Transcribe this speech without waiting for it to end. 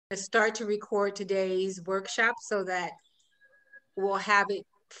start to record today's workshop so that we'll have it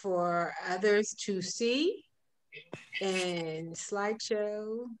for others to see. And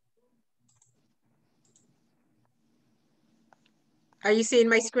slideshow. Are you seeing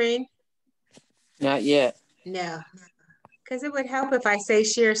my screen? Not yet. No, because it would help if I say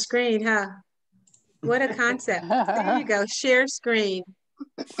share screen, huh? What a concept. There you go, share screen.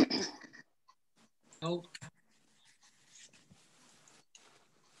 Oh.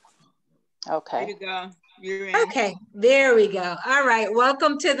 Okay. There you go. You're in. Okay, there we go. All right,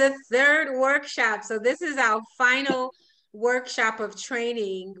 welcome to the third workshop. So this is our final workshop of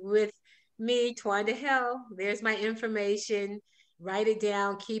training with me, Twanda Hill. There's my information. Write it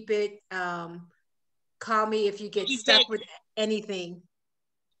down, keep it. Call me if you get stuck with anything.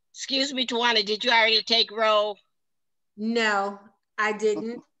 Excuse me, Twanda, did you already take roll? No, I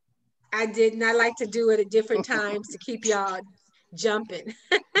didn't. I didn't. I like to do it at different times to keep y'all jumping.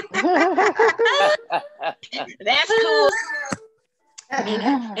 That's cool.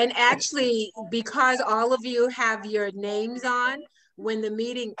 And actually, because all of you have your names on, when the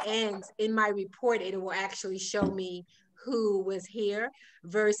meeting ends, in my report, it will actually show me who was here,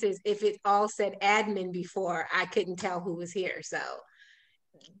 versus if it all said admin before, I couldn't tell who was here. So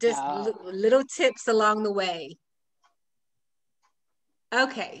just little tips along the way.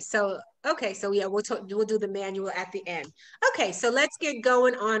 Okay, so yeah, we'll do the manual at the end. Okay, so let's get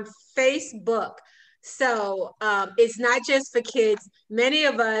going on Facebook. So it's not just for kids. Many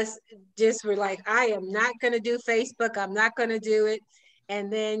of us just were like, I am not going to do Facebook. I'm not going to do it.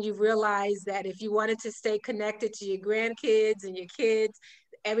 And then you realize that if you wanted to stay connected to your grandkids and your kids,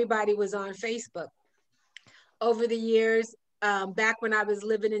 everybody was on Facebook. Over the years, back when I was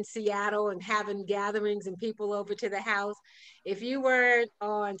living in Seattle and having gatherings and people over to the house, if you weren't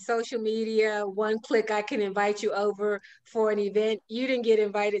on social media, one click, I can invite you over for an event. You didn't get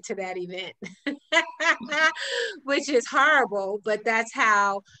invited to that event, which is horrible, but that's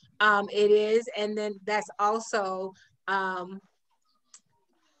how it is. And then that's also,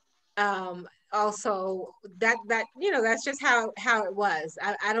 also that that's just how it was.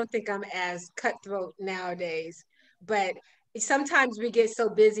 I don't think I'm as cutthroat nowadays, but sometimes we get so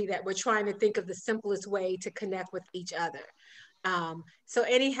busy that we're trying to think of the simplest way to connect with each other. So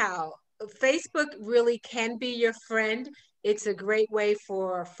anyhow, Facebook really can be your friend. It's a great way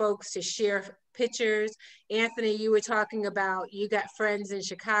for folks to share pictures. Anthony, you were talking about you got friends in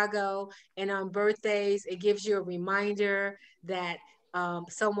Chicago, and on birthdays, it gives you a reminder that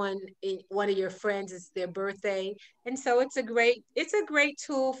someone, one of your friends, is their birthday. And so it's a great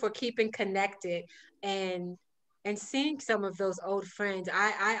tool for keeping connected and seeing some of those old friends.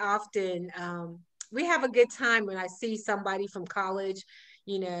 I often, we have a good time when I see somebody from college,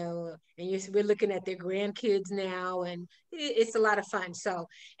 and we're looking at their grandkids now, and it's a lot of fun. So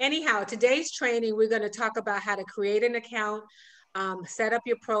anyhow, today's training, we're going to talk about how to create an account, set up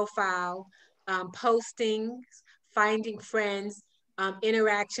your profile, postings, finding friends,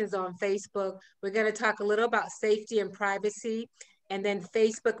 interactions on Facebook. We're going to talk a little about safety and privacy, and then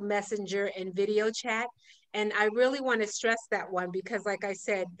Facebook Messenger and video chat. And I really want to stress that one because, like I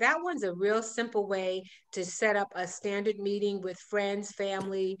said, that one's a real simple way to set up a standard meeting with friends,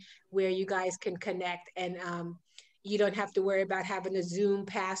 family, where you guys can connect. And you don't have to worry about having a Zoom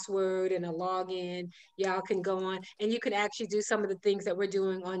password and a login. Y'all can go on and you can actually do some of the things that we're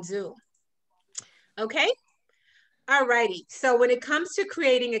doing on Zoom. Okay? All righty. So when it comes to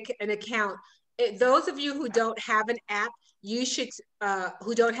creating an account, those of you who don't have an app, you should,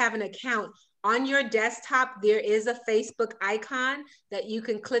 who don't have an account, on your desktop, there is a Facebook icon that you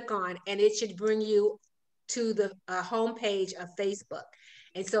can click on, and it should bring you to the homepage of Facebook.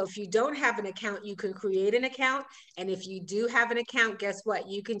 And so if you don't have an account, you can create an account. And if you do have an account, guess what?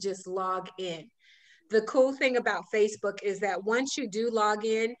 You can just log in. The cool thing about Facebook is that once you do log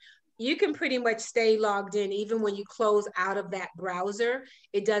in, you can pretty much stay logged in even when you close out of that browser.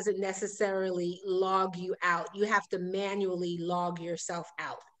 It doesn't necessarily log you out. You have to manually log yourself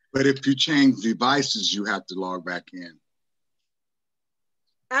out. But if you change devices, you have to log back in.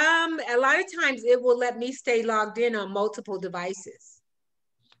 A lot of times it will let me stay logged in on multiple devices.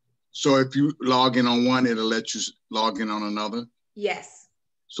 So if you log in on one, it'll let you log in on another? Yes.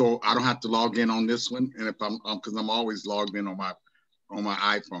 So I don't have to log in on this one, and if because I'm always logged in on my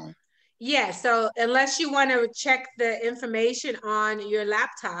iPhone. Yeah, so unless you want to check the information on your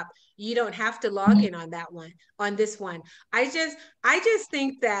laptop, you don't have to log in on that one, on this one. I just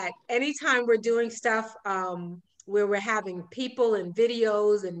think that anytime we're doing stuff where we're having people and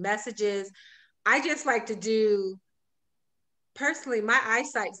videos and messages, I just like to do, personally, my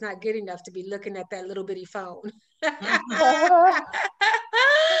eyesight's not good enough to be looking at that little bitty phone.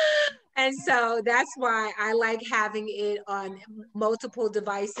 And so that's why I like having it on multiple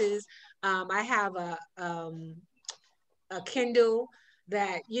devices. I have a Kindle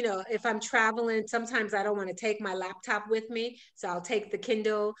that, you know, if I'm traveling, sometimes I don't want to take my laptop with me. So I'll take the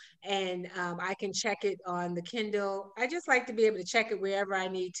Kindle and I can check it on the Kindle. I just like to be able to check it wherever I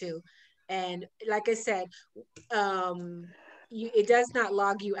need to. And like I said, it does not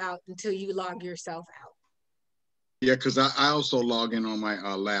log you out until you log yourself out. Yeah, because I also log in on my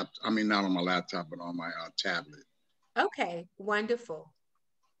I mean, not on my laptop, but on my tablet. Okay, wonderful.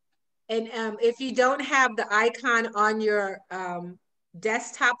 And if you don't have the icon on your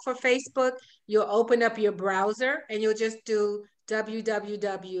desktop for Facebook, you'll open up your browser and you'll just do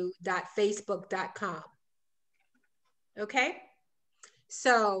www.facebook.com. Okay?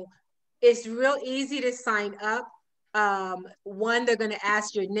 So it's real easy to sign up. One, they're going to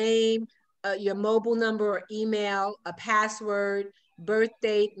ask your name, your mobile number or email, a password, birth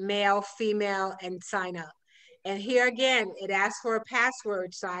date, male, female, and sign up. And here again, it asks for a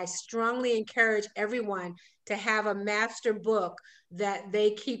password. So I strongly encourage everyone to have a master book that they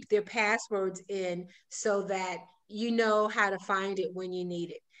keep their passwords in so that you know how to find it when you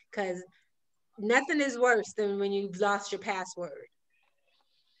need it. Because nothing is worse than when you've lost your password.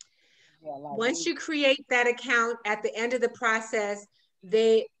 Once you create that account, at the end of the process,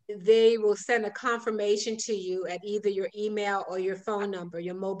 they will send a confirmation to you at either your email or your phone number,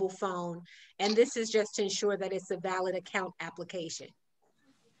 your mobile phone. And this is just to ensure that it's a valid account application.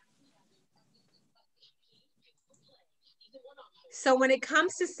 So when it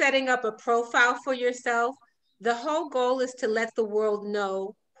comes to setting up a profile for yourself, the whole goal is to let the world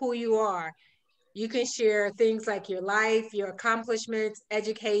know who you are. You can share things like your life, your accomplishments,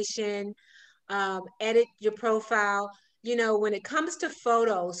 education, edit your profile. You know, when it comes to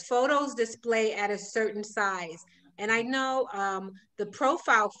photos, photos display at a certain size. And I know the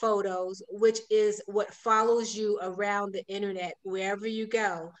profile photos, which is what follows you around the internet, wherever you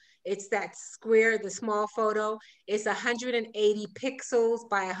go, it's that square, the small photo, it's 180 pixels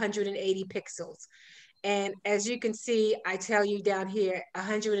by 180 pixels. And as you can see, I tell you down here,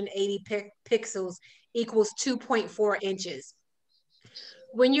 180 pixels equals 2.4 inches.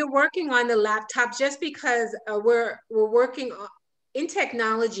 When you're working on the laptop, just because we're working in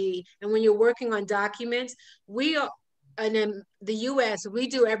technology, and when you're working on documents, we are, and in the US, we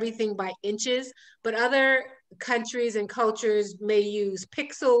do everything by inches, but other countries and cultures may use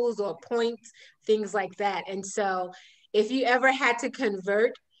pixels or points, things like that. And so if you ever had to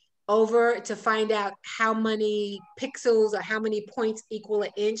convert over to find out how many pixels or how many points equal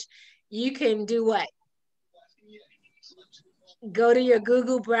an inch, you can do what? Go to your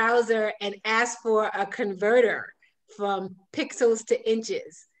Google browser and ask for a converter from pixels to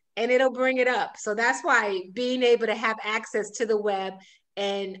inches, and it'll bring it up. So that's why being able to have access to the web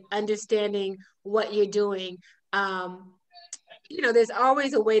and understanding what you're doing, you know, there's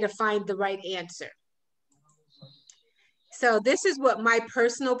always a way to find the right answer. So this is what my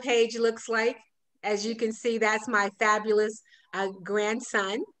personal page looks like. As you can see, that's my fabulous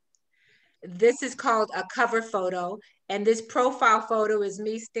grandson. This is called a cover photo. And this profile photo is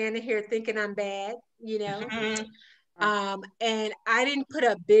me standing here thinking I'm bad, you know. And I didn't put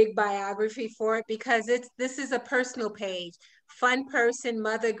a big biography for it because this is a personal page. Fun person,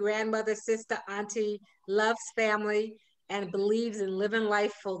 mother, grandmother, sister, auntie, loves family, and believes in living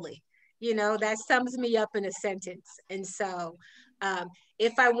life fully. You know, that sums me up in a sentence. And so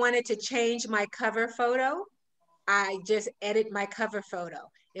if I wanted to change my cover photo, I just edit my cover photo.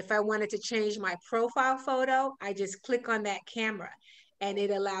 If I wanted to change my profile photo, I just click on that camera and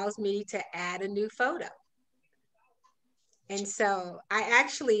it allows me to add a new photo. And so I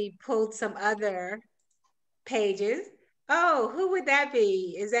actually pulled some other pages. Oh, who would that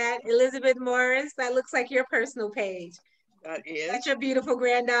be? Is that Elizabeth Morris? That looks like your personal page. That is. That's your beautiful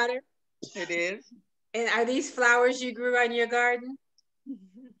granddaughter? It is. And are these flowers you grew on your garden?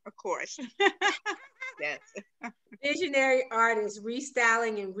 Of course. Yes. Visionary artist,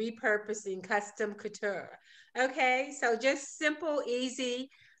 restyling and repurposing custom couture. Okay, so just simple,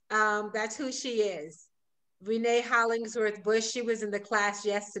 easy. That's who she is. Renee Hollingsworth Bush, she was in the class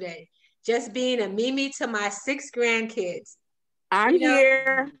yesterday. Just being a Mimi to my 6 grandkids. I'm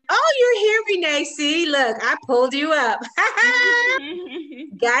here. Oh, you're here, Renee. See, look, I pulled you up.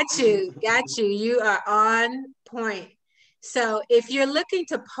 Got you. You are on point. So if you're looking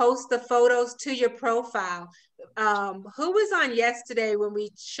to post the photos to your profile, who was on yesterday when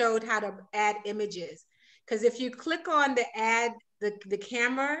we showed how to add images? Because if you click on the add the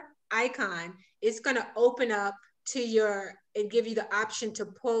camera icon, it's going to open up to and give you the option to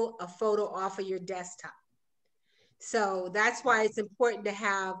pull a photo off of your desktop. So that's why it's important to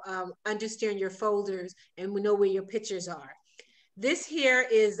have, understand your folders and we know where your pictures are. This here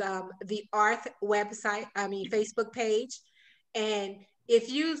is the AARTH website, Facebook page. And if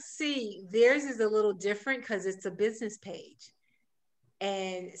you see, theirs is a little different because it's a business page.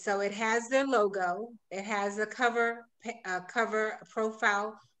 And so it has their logo. It has a cover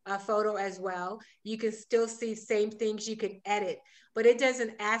profile photo as well. You can still see same things you can edit, but it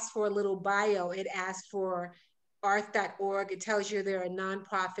doesn't ask for a little bio. It asks for arth.org. It tells you they're a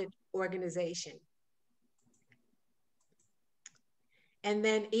nonprofit organization. And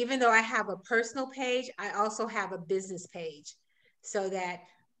then even though I have a personal page, I also have a business page so that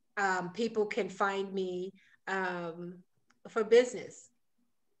people can find me for business.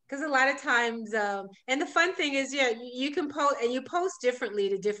 Because a lot of times, and the fun thing is, yeah, you can post and you post differently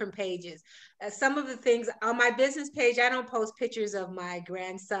to different pages. Some of the things on my business page, I don't post pictures of my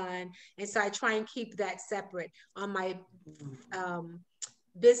grandson. And so I try and keep that separate. On my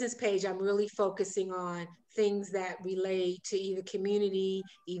business page, I'm really focusing on things that relate to either community,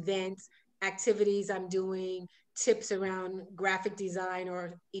 events, activities I'm doing, tips around graphic design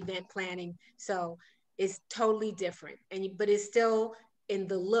or event planning. So it's totally different. But it's still in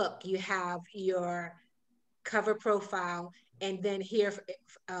the look. You have your cover profile, and then here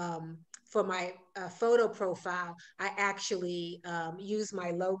for my photo profile, I actually use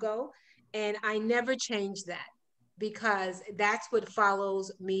my logo, and I never change that because that's what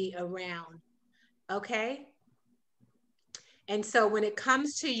follows me around. Okay. And so when it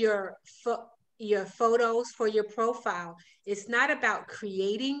comes to your photos for your profile, it's not about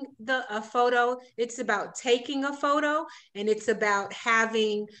creating a photo. It's about taking a photo, and it's about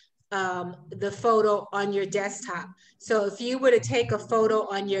having the photo on your desktop. So if you were to take a photo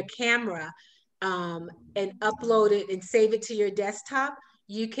on your camera and upload it and save it to your desktop,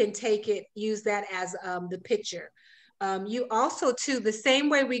 you can take it, use that as the picture. You also, too, the same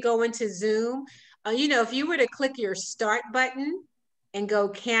way we go into Zoom, if you were to click your start button and go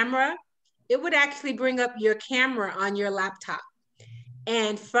camera, it would actually bring up your camera on your laptop.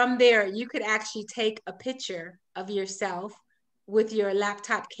 And from there, you could actually take a picture of yourself with your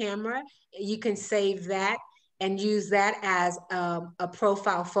laptop camera. You can save that and use that as a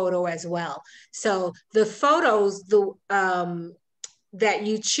profile photo as well. So the photos that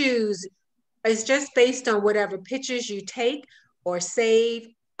you choose is just based on whatever pictures you take or save,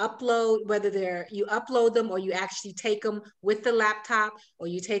 upload, whether you upload them or you actually take them with the laptop or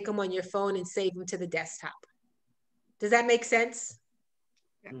you take them on your phone and save them to the desktop. Does that make sense?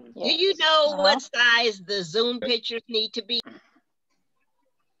 Yes. Do you know what size the Zoom pictures need to be?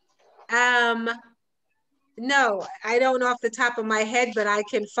 No, I don't off the top of my head, but I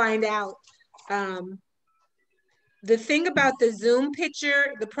can find out. The thing about the Zoom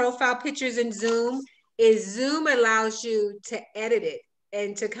picture, the profile pictures in Zoom, is Zoom allows you to edit it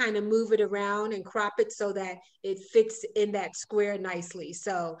and to kind of move it around and crop it so that it fits in that square nicely.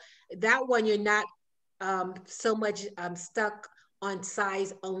 So that one, you're not so much stuck on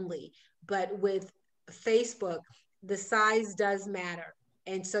size only. But with Facebook, the size does matter.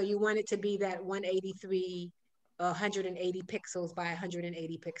 And so you want it to be that 180 pixels by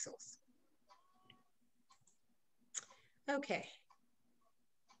 180 pixels. Okay.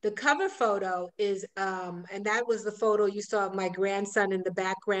 The cover photo is, and that was the photo you saw of my grandson in the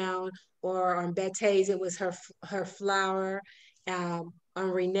background, or on Betty's, it was her flower. On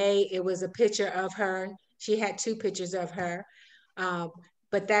Renee, it was a picture of her. She had two pictures of her,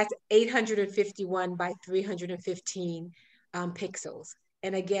 but that's 851 by 315 pixels.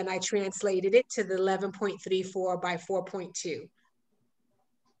 And again, I translated it to the 11.34 by 4.2.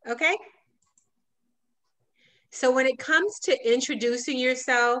 Okay. So when it comes to introducing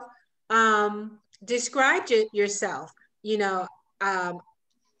yourself, describe yourself. I'm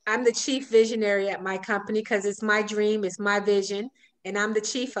the chief visionary at my company because it's my dream, it's my vision, and I'm the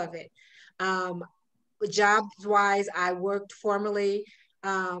chief of it. Jobs-wise, I worked formerly.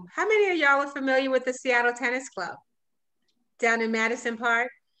 How many of y'all are familiar with the Seattle Tennis Club down in Madison Park?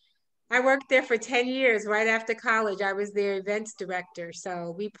 I worked there for 10 years. Right after college, I was their events director.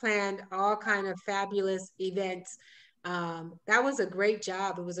 So we planned all kind of fabulous events. That was a great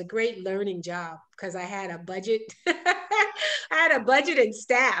job. It was a great learning job because I had a budget. I had a budget and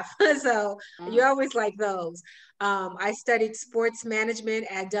staff. So you always like those. I studied sports management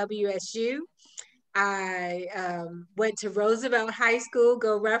at WSU. I went to Roosevelt High School,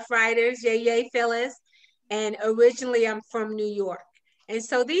 go Rough Riders, yay, yay, Phyllis. And originally I'm from New York. And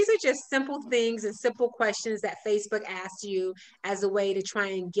so these are just simple things and simple questions that Facebook asks you as a way to try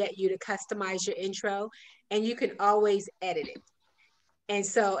and get you to customize your intro. And you can always edit it. And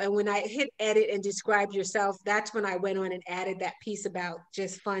so, and when I hit edit and describe yourself, that's when I went on and added that piece about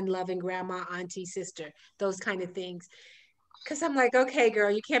just fun, loving grandma, auntie, sister, those kind of things. Because I'm like, okay, girl,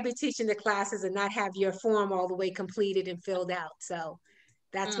 you can't be teaching the classes and not have your form all the way completed and filled out. So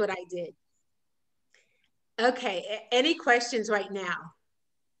that's what I did. Okay, any questions right now?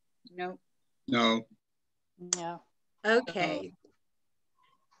 No. No. No. Okay.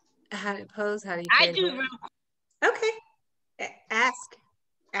 How to pose, how do you I create? do. Okay, ask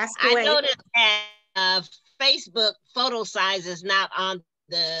I away. noticed that Facebook photo size is not on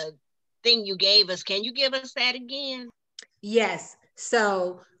the thing you gave us. Can you give us that again? Yes,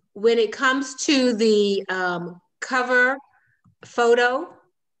 so when it comes to the cover photo,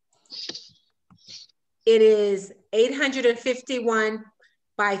 it is 851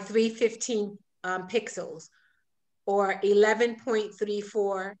 by 315 pixels, or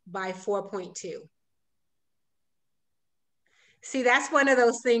 11.34 by 4.2. See, that's one of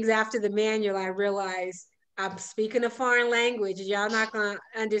those things after the manual, I realized I'm speaking a foreign language. Y'all not gonna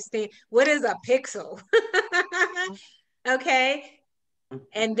understand. What is a pixel? Okay.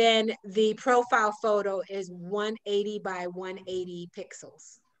 And then the profile photo is 180 by 180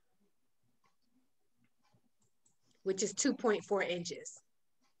 pixels, which is 2.4 inches.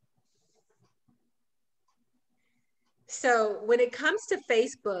 So when it comes to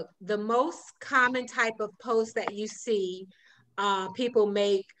Facebook, the most common type of post that you see people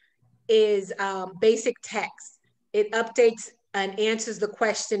make is basic text. It updates and answers the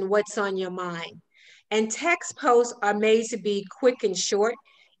question, what's on your mind? And text posts are made to be quick and short.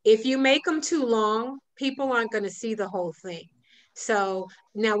 If you make them too long, people aren't going to see the whole thing. So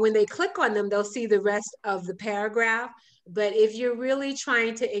now when they click on them, they'll see the rest of the paragraph. But if you're really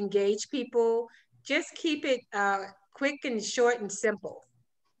trying to engage people, just keep it quick and short and simple.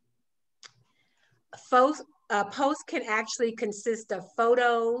 Posts can actually consist of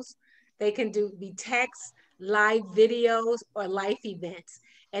photos. They can be text, live videos, or life events.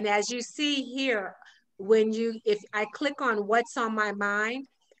 And as you see here, if I click on what's on my mind,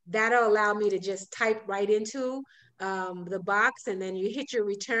 that'll allow me to just type right into the box, and then you hit your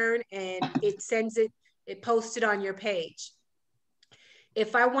return and it posts it on your page.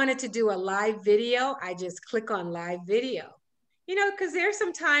 If I wanted to do a live video, I just click on live video. Because there's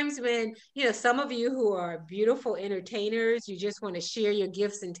some times when, some of you who are beautiful entertainers, you just want to share your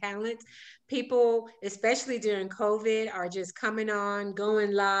gifts and talents. People, especially during COVID, are just coming on,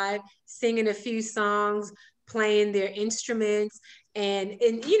 going live, singing a few songs, playing their instruments, and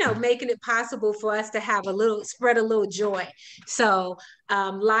making it possible for us to have spread a little joy. So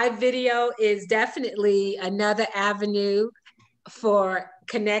live video is definitely another avenue for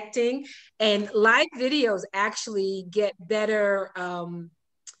connecting, and live videos actually get better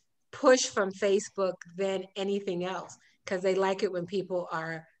push from Facebook than anything else, because they like it when people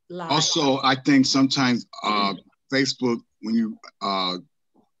are live. Also, I think sometimes Facebook, when you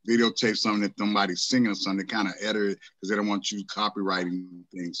videotape something that somebody's singing or something, they kind of edit it because they don't want you copywriting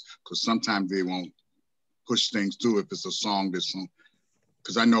things, because sometimes they won't push things through if it's a song that's on.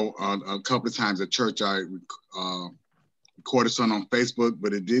 Because I know a couple of times at church I recorded something on Facebook,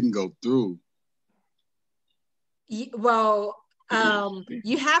 but it didn't go through. Well,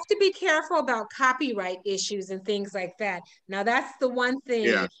 you have to be careful about copyright issues and things like that. Now, that's the one thing.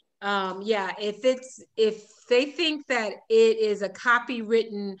 Yeah. If they think that it is a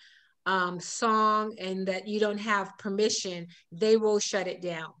copywritten song and that you don't have permission, they will shut it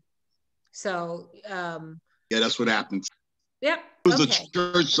down. So yeah, that's what happened. Yep. It was a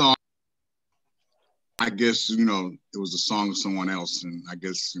church song. I guess, it was a song of someone else, and I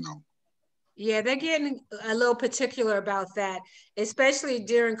guess, Yeah, they're getting a little particular about that, especially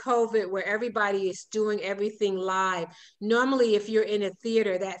during COVID, where everybody is doing everything live. Normally, if you're in a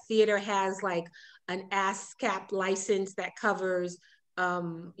theater, that theater has like an ASCAP license that covers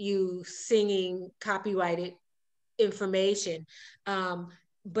you singing copyrighted information.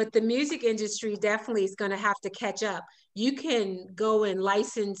 But the music industry definitely is going to have to catch up. You can go and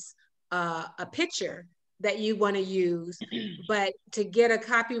license a picture that you want to use, but to get a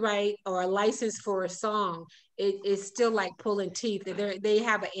copyright or a license for a song, it is still like pulling teeth. They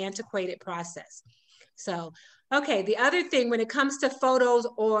have an antiquated process. So, okay, the other thing when it comes to photos,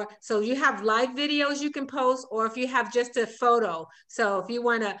 so you have live videos you can post, or if you have just a photo. So if you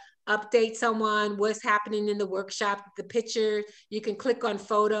want to update someone, what's happening in the workshop, the picture, you can click on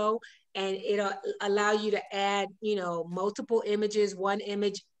photo and it'll allow you to add, multiple images, one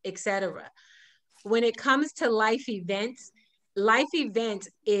image, etc. When it comes to life events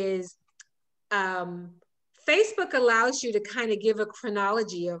is Facebook allows you to kind of give a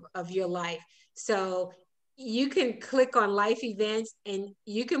chronology of your life. So you can click on life events and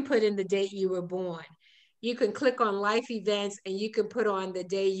you can put in the date you were born. You can click on life events and you can put on the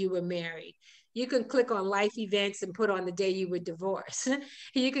day you were married. You can click on life events and put on the day you were divorced.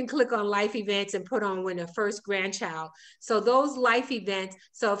 You can click on life events and put on when the first grandchild. So those life events,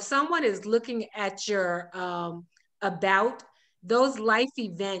 so if someone is looking at your about, those life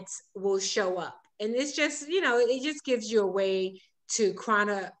events will show up. And it's just, you know, it just gives you a way to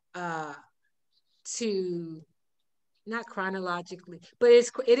to not chronologically, but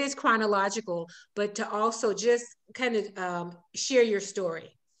it is chronological, but to also just kind of share your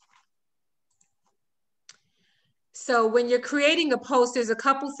story. So when you're creating a post, there's a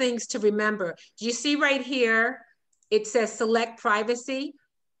couple things to remember. Do you see right here, it says select privacy.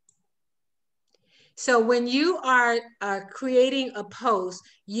 So when you are creating a post,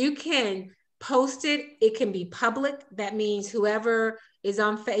 you can post it. It can be public. That means whoever is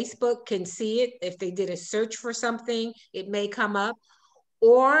on Facebook can see it. If they did a search for something, it may come up.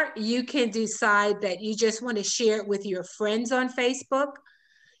 Or you can decide that you just want to share it with your friends on Facebook.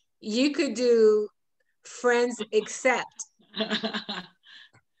 You could do friends accept.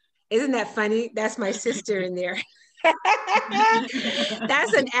 Isn't that funny? That's my sister in there.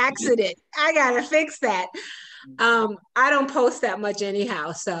 That's an accident. I gotta fix that. I don't post that much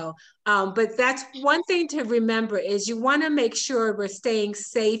anyhow. So, but that's one thing to remember is you want to make sure we're staying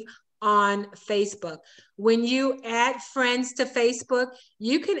safe on Facebook. When you add friends to Facebook,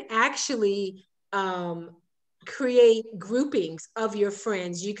 you can actually create groupings of your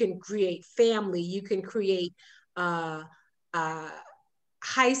friends. You can create family. You can create high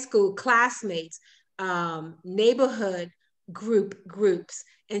school classmates, neighborhood groups.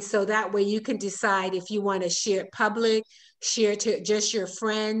 And so that way you can decide if you want to share it public, share to just your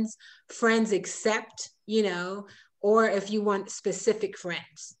friends accept, you know, or if you want specific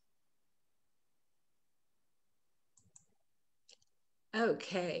friends.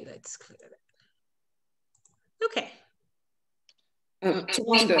 Okay, let's clear that. Okay.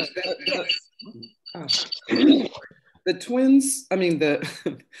 Twanda, Yes. the twins, I mean,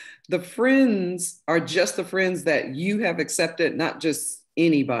 the friends are just the friends that you have accepted, not just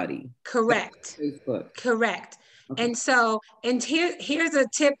anybody. Correct. Facebook. Correct. Okay. And so, and here's a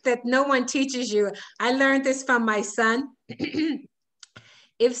tip that no one teaches you. I learned this from my son.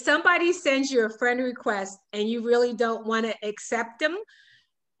 If somebody sends you a friend request and you really don't want to accept them,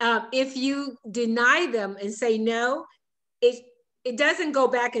 if you deny them and say no, it doesn't go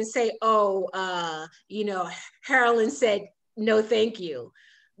back and say, oh, you know, Carolyn said no, thank you.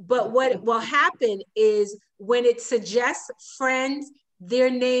 But what will happen is when it suggests friends,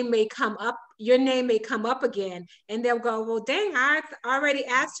 their name may come up, your name may come up again, and they'll go, well, dang, I already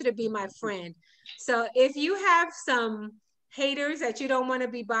asked you to be my friend. So if you have some haters that you don't want to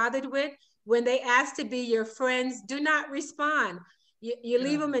be bothered with, when they ask to be your friends, do not respond. You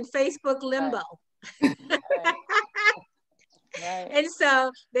leave them in Facebook limbo. Right. Right. And so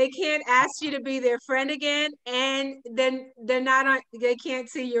they can't ask you to be their friend again, and then they can't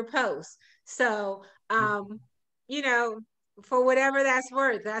see your post. So you know, for whatever that's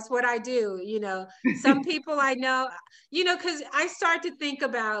worth, that's what I do. You know, some people I know, you know, because I start to think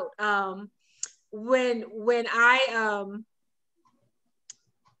about when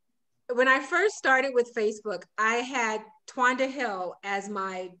I first started with Facebook, I had Twanda Hill as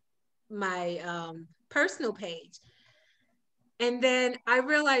my personal page. And then I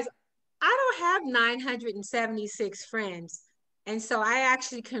realized I don't have 976 friends. And so I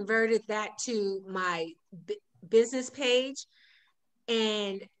actually converted that to my business page.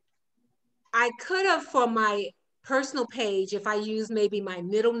 And I could have, for my personal page, if I use maybe my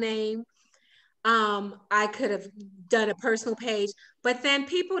middle name, I could have done a personal page, but then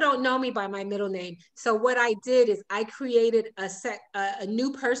people don't know me by my middle name. So what I did is I created a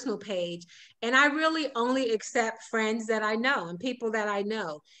new personal page, and I really only accept friends that I know and people that I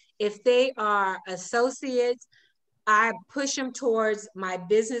know. If they are associates, I push them towards my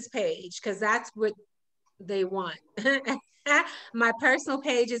business page because that's what they want. My personal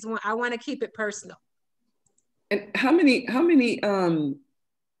page is one, I want to keep it personal. And how many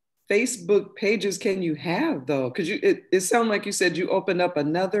Facebook pages can you have though? Because it sounded like you said you opened up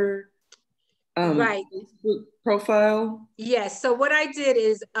another right Facebook profile. Yes. So what I did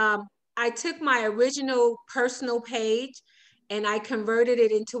is I took my original personal page and I converted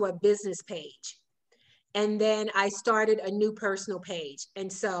it into a business page. And then I started a new personal page.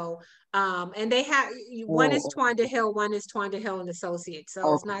 And so, and they have, one is Twanda Hill, one is Twanda Hill and Associates.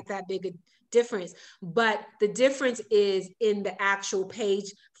 So it's not that big a difference, but the difference is in the actual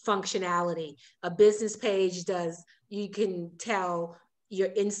page functionality. A business page does, you can tell, your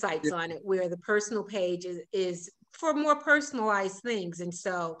insights on it, where the personal page is for more personalized things. And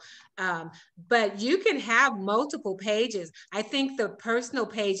so, but you can have multiple pages. I think the personal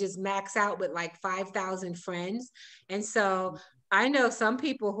pages max out with like 5,000 friends. And so I know some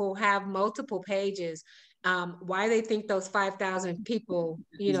people who have multiple pages, why they think those 5,000 people,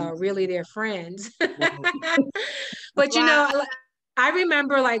 you know, are really their friends. But, you know, I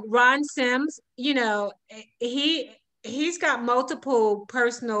remember like Ron Sims, you know, he's got multiple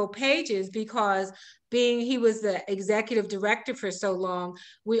personal pages because being he was the executive director for so long,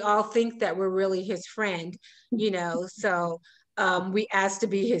 we all think that we're really his friend, you know. So we asked to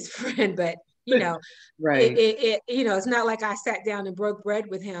be his friend, but you know, right. you know, it's not like I sat down and broke bread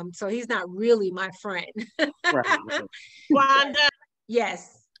with him, so he's not really my friend. Right. Twanda,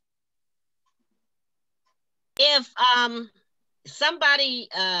 Yes. if somebody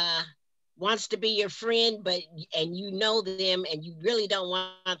wants to be your friend, but and you know them and you really don't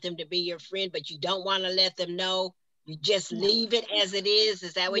want them to be your friend, but you don't want to let them know, you just leave it as it is.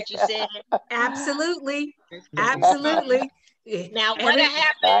 Is that what you said? Absolutely. Absolutely. Now, what'll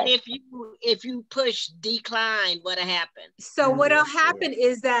happen if you push decline? What'll happen? So what'll happen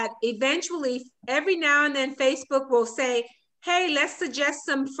is that eventually, every now and then, Facebook will say, "Hey, let's suggest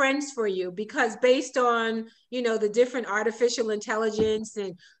some friends for you," because based on, you know, the different artificial intelligence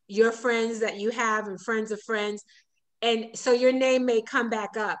and your friends that you have and friends of friends, and so your name may come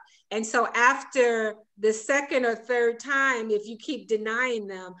back up. And so after the second or third time, if you keep denying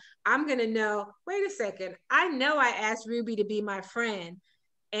them, I'm going to know, wait a second, I know I asked Ruby to be my friend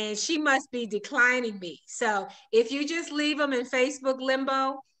and she must be declining me. So if you just leave them in Facebook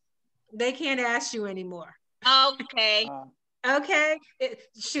limbo, they can't ask you anymore. Okay. Okay.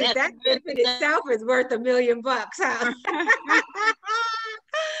 Shoot, that tip in itself is worth $1 million, huh?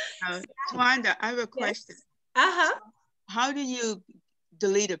 Twanda, I have a question. Uh-huh. How do you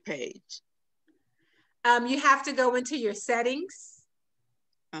delete a page? You have to go into your settings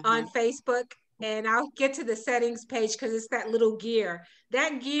on Facebook, and I'll get to the settings page because it's that little gear.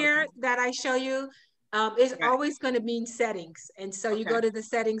 That gear that I show you is always going to mean settings. And so you go to the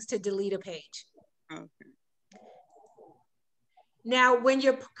settings to delete a page. Okay. Now, when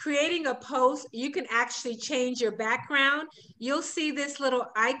you're creating a post, you can actually change your background. You'll see this little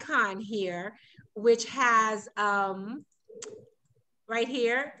icon here, which has right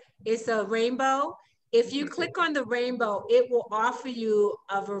here, it's a rainbow. If you click on the rainbow, it will offer you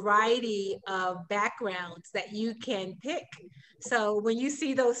a variety of backgrounds that you can pick. So when you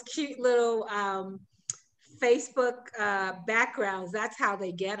see those cute little Facebook backgrounds, that's how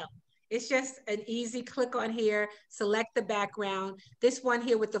they get them. It's just an easy click on here, select the background. This one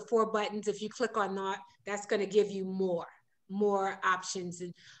here with the 4 buttons, if you click on that, that's going to give you more options.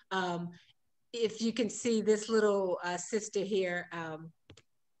 And if you can see this little sister here,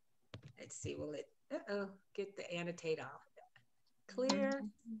 let's see, will it, get the annotate off. Clear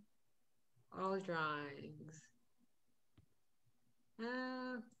all drawings.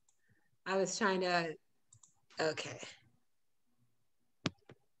 I was trying to, okay.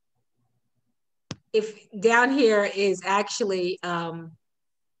 If down here is actually,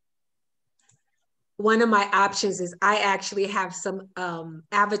 one of my options is I actually have some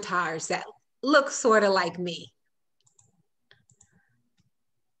avatars that look sort of like me.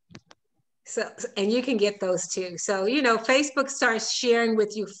 So, and you can get those too. So, you know, Facebook starts sharing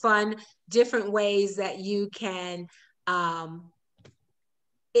with you fun, different ways that you can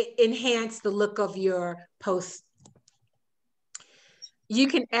enhance the look of your post. You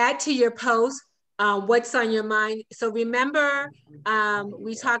can add to your post what's on your mind. So remember,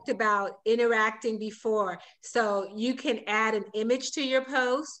 we talked about interacting before. So you can add an image to your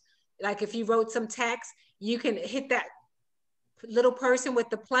post. Like if you wrote some text, you can hit that little person with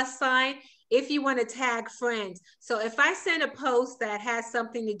the plus sign if you want to tag friends. So if I send a post that has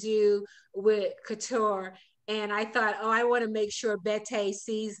something to do with couture and I thought, oh, I want to make sure Bette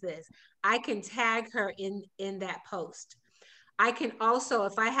sees this, I can tag her in that post. I can also,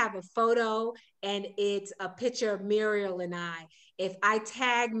 if I have a photo and it's a picture of Muriel and I, if I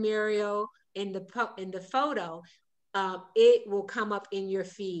tag Muriel in the photo, it will come up in your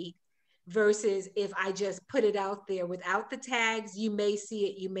feed. Versus if I just put it out there without the tags, you may see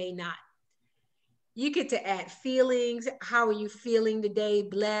it, you may not. You get to add feelings. How are you feeling today?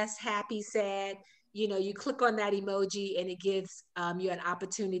 Blessed, happy, sad. You know, you click on that emoji and it gives you an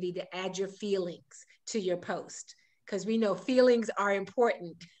opportunity to add your feelings to your post, because we know feelings are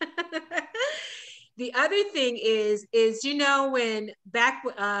important. The other thing is, you know, when back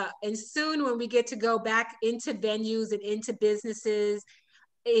and soon when we get to go back into venues and into businesses,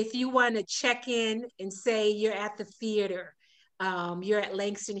 if you want to check in and say you're at the theater, you're at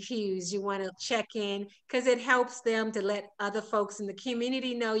Langston Hughes, you want to check in because it helps them to let other folks in the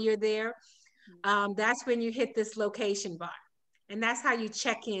community know you're there. That's when you hit this location bar. And that's how you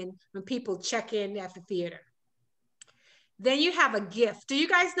check in when people check in at the theater. Then you have a GIF. Do you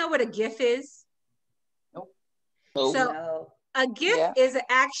guys know what a GIF is? Nope. So No. a GIF Yeah. is an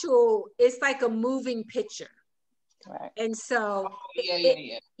actual, it's like a moving picture. Right. And so,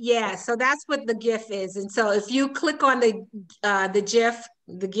 Yeah. so that's what the GIF is. And so if you click on the GIF,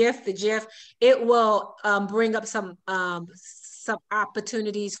 it will bring up some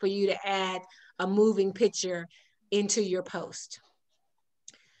opportunities for you to add a moving picture into your post.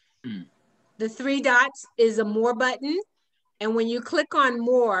 The 3 dots is a more button. And when you click on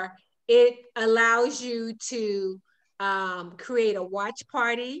more, it allows you to create a watch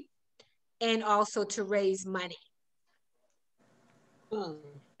party and also to raise money.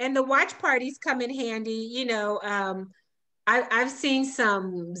 And the watch parties come in handy. You know, I've seen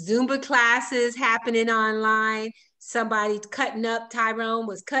some Zumba classes happening online. Somebody cutting up, Tyrone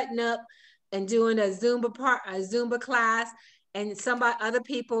was cutting up and doing a Zumba class. And other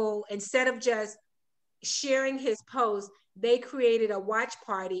people, instead of just sharing his post, they created a watch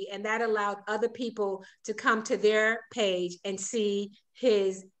party, and that allowed other people to come to their page and see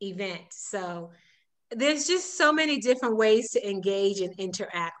his event. So there's just so many different ways to engage and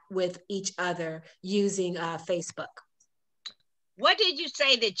interact with each other using Facebook. What did you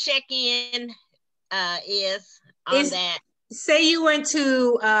say the check-in is on that? Say you went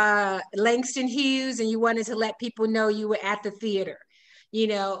to Langston Hughes and you wanted to let people know you were at the theater, you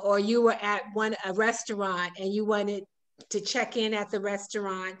know, or you were at a restaurant and you wanted to check in at the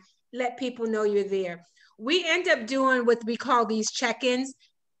restaurant, let people know you're there. We end up doing what we call these check-ins.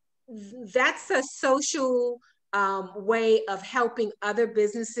 That's a social way of helping other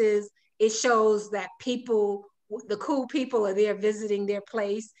businesses. It shows that people, the cool people, are there visiting their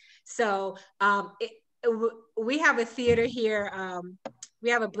place. So we have a theater here.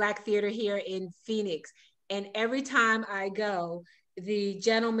 We have a Black theater here in Phoenix. And every time I go, the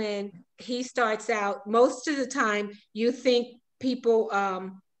gentleman, he starts out, most of the time, you think people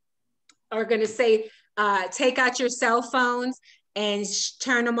are going to say, take out your cell phones and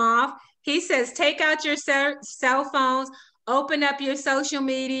turn them off. He says, take out your cell phones, open up your social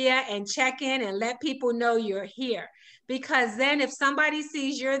media and check in and let people know you're here. Because then if somebody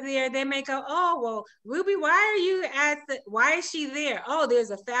sees you're there, they may go, oh, well, Ruby, why is she there? Oh,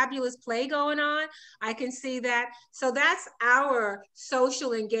 there's a fabulous play going on. I can see that. So that's our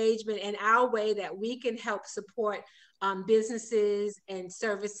social engagement and our way that we can help support businesses and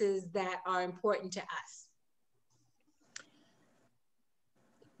services that are important to us.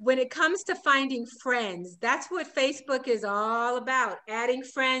 When it comes to finding friends, that's what Facebook is all about. Adding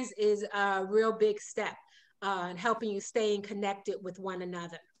friends is a real big step in helping you staying connected with one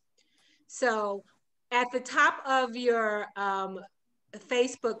another. So at the top of your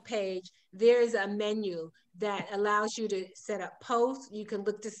Facebook page, there's a menu that allows you to set up posts. You can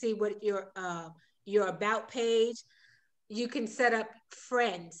look to see what your about page. You can set up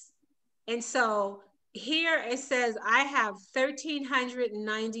friends. And so here it says, I have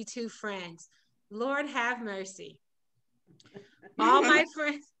 1,392 friends. Lord have mercy. All my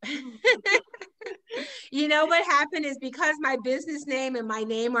friends. You know what happened is because my business name and my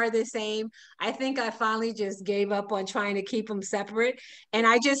name are the same, I think I finally just gave up on trying to keep them separate. And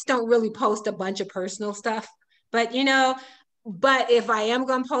I just don't really post a bunch of personal stuff. But, you know, but if I am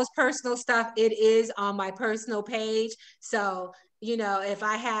going to post personal stuff, it is on my personal page. So, you know, if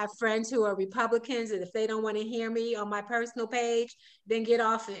I have friends who are Republicans and if they don't want to hear me on my personal page, then get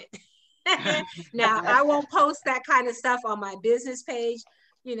off it. Now, I won't post that kind of stuff on my business page.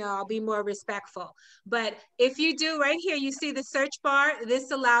 You know, I'll be more respectful. But if you do right here, you see the search bar. This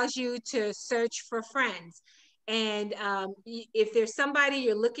allows you to search for friends. And if there's somebody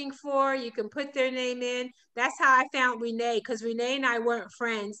you're looking for, you can put their name in. That's how I found Renee, because Renee and I weren't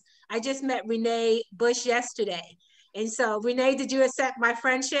friends. I just met Renee Bush yesterday. And so, Renee, did you accept my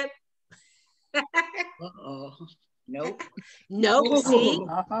friendship? Uh-oh. Nope. Nope, see?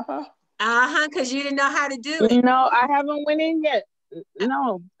 Because you didn't know how to do it. No, I haven't went in yet.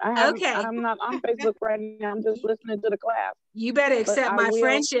 No, I haven't. Okay. I'm not on Facebook right now. I'm just listening to the class. You better accept my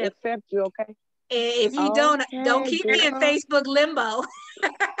friendship. Accept you, okay? If you don't keep me in Facebook limbo.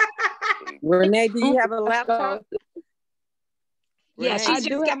 Renee, do you have a laptop? Yeah, I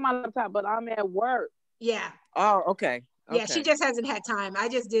do have my laptop, but I'm at work. Yeah. Oh, okay. Yeah, she just hasn't had time. I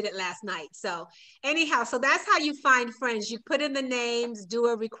just did it last night. So anyhow, so that's how you find friends. You put in the names, do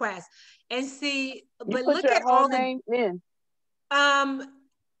a request, and see. But look at all the name in.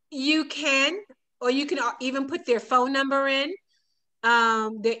 You can, or you can even put their phone number in.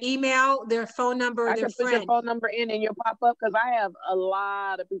 their email, their phone number, I their can put your friend. phone number in and you'll pop up because I have a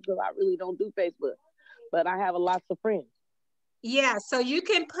lot of people. I really don't do Facebook, but I have lots of friends. Yeah, so you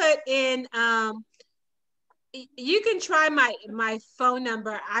can put in, you can try my phone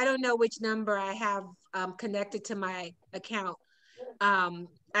number. I don't know which number I have connected to my account.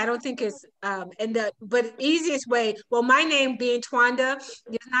 I don't think it's but easiest way, well, my name being Twanda,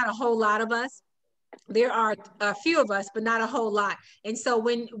 there's not a whole lot of us. There are a few of us, but not a whole lot. And so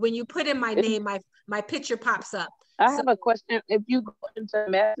when you put in my name, my picture pops up. I have a question. If you go into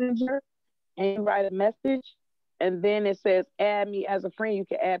Messenger and you write a message and then it says add me as a friend, you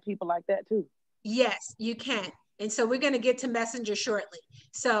can add people like that too. Yes, you can. And so we're going to get to Messenger shortly.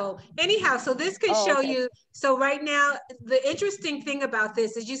 So anyhow, so this can show okay. you. So right now, the interesting thing about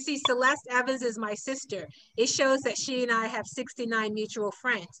this is you see Celeste Evans is my sister. It shows that she and I have 69 mutual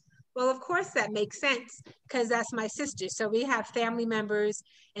friends. Well, of course that makes sense because that's my sister. So we have family members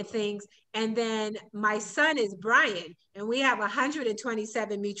and things. And then my son is Brian and we have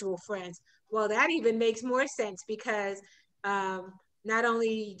 127 mutual friends. Well, that even makes more sense because not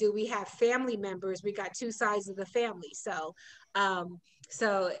only do we have family members, we got two sides of the family. So,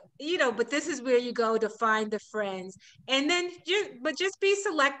 but this is where you go to find the friends, and then just be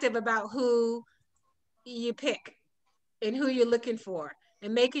selective about who you pick and who you're looking for,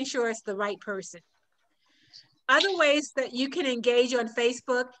 and making sure it's the right person. Other ways that you can engage on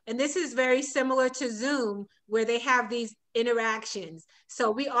Facebook, and this is very similar to Zoom, where they have these interactions.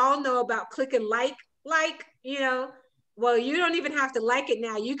 So we all know about click and like. Well, you don't even have to like it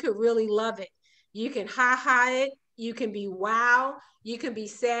now. You could really love it. You can ha it. You can be wow. You can be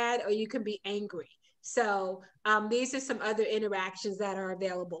sad, or you can be angry. So these are some other interactions that are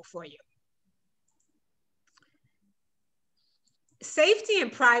available for you. Safety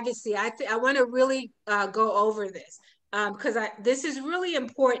and privacy. I want to really go over this because this is really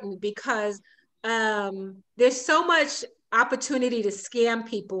important because there's so much opportunity to scam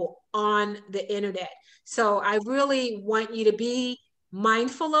people on the internet. So I really want you to be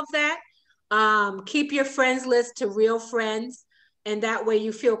mindful of that. Keep your friends list to real friends, and that way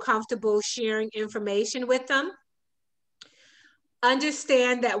you feel comfortable sharing information with them.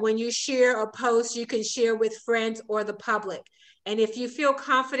 Understand that when you share or post, you can share with friends or the public. And if you feel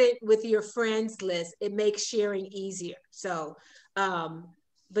confident with your friends list, it makes sharing easier. So,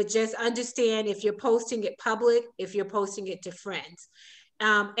 but just understand if you're posting it public, if you're posting it to friends.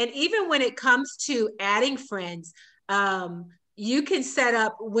 And even when it comes to adding friends, you can set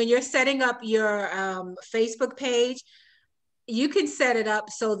up, when you're setting up your Facebook page, you can set it up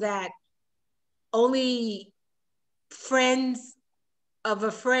so that only friends of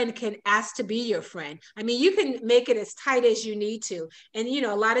a friend can ask to be your friend. I mean, you can make it as tight as you need to. And,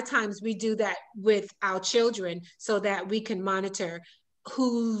 a lot of times we do that with our children so that we can monitor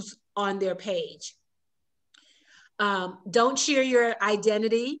who's on their page. Don't share your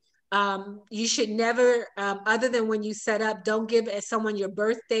identity. You should never, other than when you set up, don't give someone your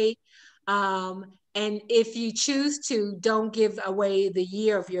birth date. And if you choose to, don't give away the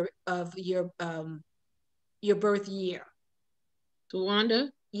year of your birth year. Twanda?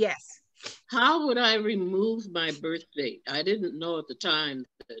 Yes. How would I remove my birth date? I didn't know at the time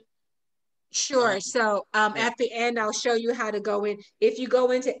that. Sure. So yeah. At the end, I'll show you how to go in. If you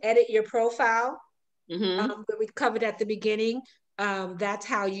go in to edit your profile, that we covered at the beginning, that's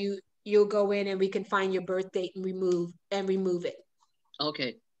how you'll go in and we can find your birth date and remove it.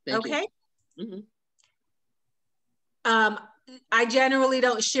 Okay. Thank you. I generally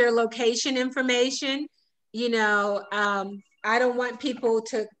don't share location information. I don't want people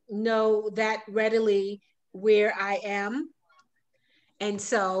to know that readily where I am. And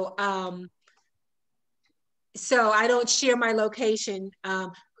so I don't share my location.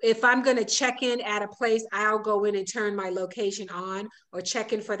 If I'm going to check in at a place, I'll go in and turn my location on or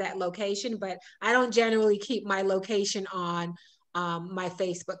check in for that location, but I don't generally keep my location on my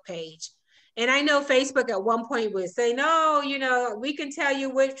Facebook page. And I know Facebook at one point would say, no, we can tell you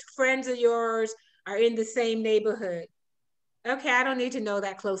which friends of yours are in the same neighborhood. Okay, I don't need to know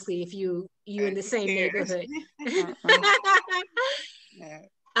that closely if you in the same neighborhood.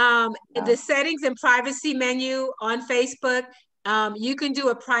 The settings and privacy menu on Facebook, you can do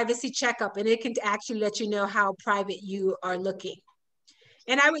a privacy checkup and it can actually let you know how private you are looking.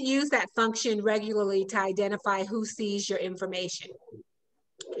 And I would use that function regularly to identify who sees your information.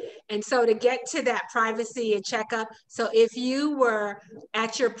 And so to get to that privacy and checkup, so if you were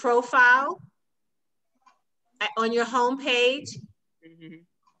at your profile on your home page,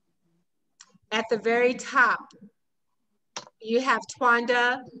 at the very top, you have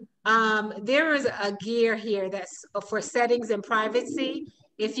Twanda There is a gear here that's for settings and privacy.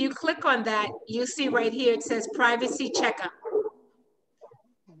 If you click on that, you see right here, it says privacy checkup.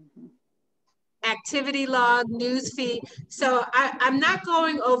 Activity log, news feed. So I'm not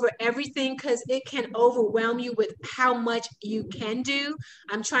going over everything because it can overwhelm you with how much you can do.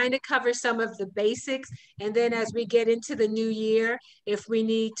 I'm trying to cover some of the basics. And then as we get into the new year, if we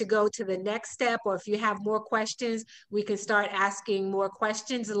need to go to the next step, or if you have more questions, we can start asking more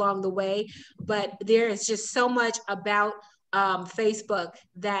questions along the way. But there is just so much about Facebook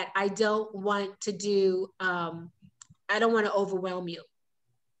that I don't want to do. I don't want to overwhelm you.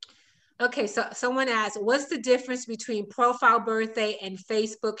 Okay, so someone asked, what's the difference between profile birthday and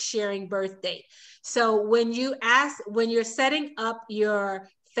Facebook sharing birthday? So when you're setting up your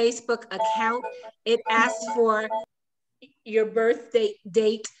Facebook account, it asks for your birthday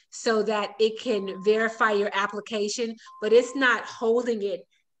date so that it can verify your application, but it's not holding it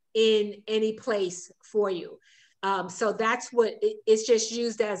in any place for you. So that's what it's just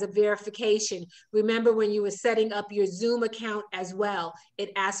used as a verification. Remember when you were setting up your Zoom account as well,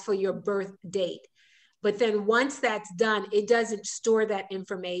 it asks for your birth date. But then once that's done, it doesn't store that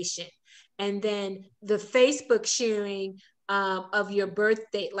information. And then the Facebook sharing of your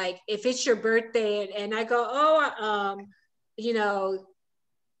birth date, like if it's your birthday and I go, oh, you know,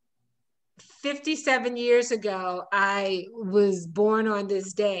 57 years ago, I was born on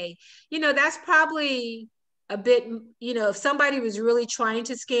this day, you know, that's probably a bit, you know, if somebody was really trying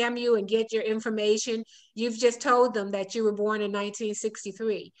to scam you and get your information, you've just told them that you were born in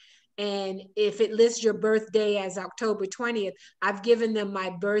 1963. And if it lists your birthday as October 20th, I've given them my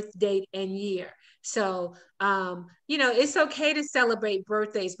birth date and year. So, you know, it's okay to celebrate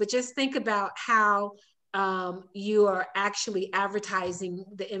birthdays, but just think about how you are actually advertising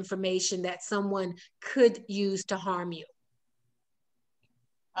the information that someone could use to harm you.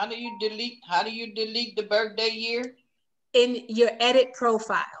 How do you delete the birthday year? In your edit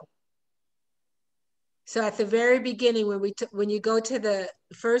profile. So at the very beginning, when you go to the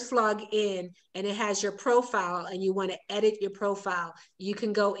first log in and it has your profile and you want to edit your profile, you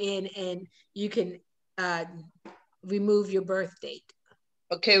can go in and you can remove your birth date.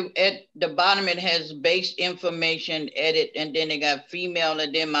 Okay, at the bottom it has base information, edit, and then they got female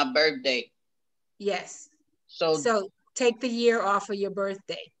and then my birthday. Yes. So take the year off of your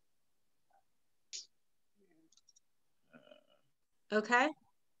birthday. Okay?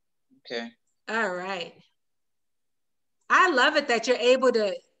 Okay. All right. I love it that you're able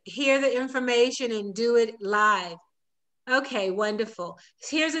to hear the information and do it live. Okay, wonderful.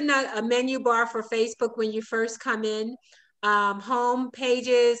 Here's a menu bar for Facebook when you first come in. Home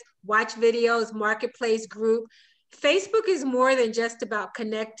pages, watch videos, marketplace group. Facebook is more than just about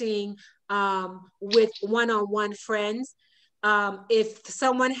connecting with one-on-one friends. If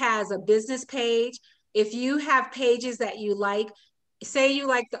someone has a business page, if you have pages that you like, say you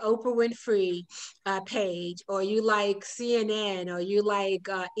like the Oprah Winfrey page, or you like CNN, or you like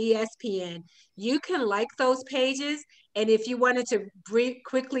ESPN, you can like those pages. And if you wanted to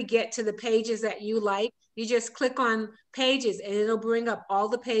quickly get to the pages that you like, you just click on pages and it'll bring up all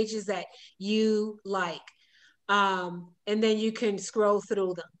the pages that you like. And then you can scroll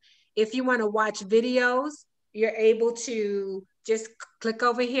through them. If you want to watch videos, you're able to just click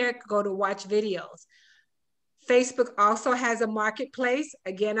over here, go to watch videos. Facebook also has a marketplace.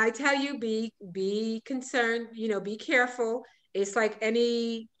 Again, I tell you, be concerned, you know, be careful. It's like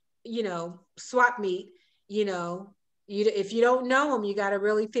any, you know, swap meet, you know, if you don't know them, you got to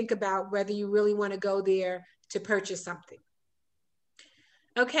really think about whether you really want to go there to purchase something.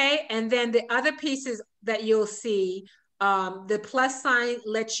 Okay, and then the other pieces that you'll see, the plus sign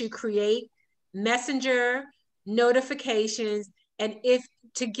lets you create messenger, notifications, and if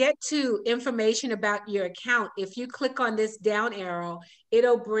to get to information about your account, if you click on this down arrow,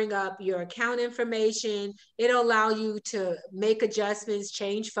 it'll bring up your account information. It'll allow you to make adjustments,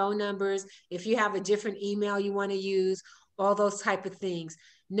 change phone numbers, if you have a different email you want to use, all those type of things.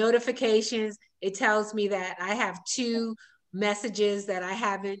 Notifications, it tells me that I have 2 messages that I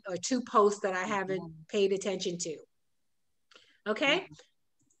haven't, or 2 posts that I haven't paid attention to. Okay?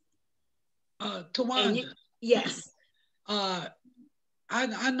 Twanda. Yes.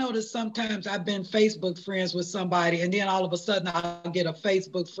 I noticed sometimes I've been Facebook friends with somebody and then all of a sudden I'll get a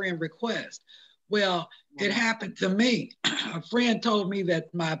Facebook friend request. Well, it happened to me. A friend told me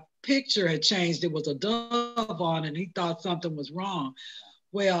that my picture had changed. It was a dove on and he thought something was wrong.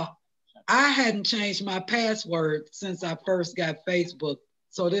 Well, I hadn't changed my password since I first got Facebook.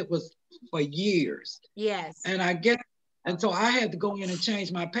 So that was for years. Yes. And so I had to go in and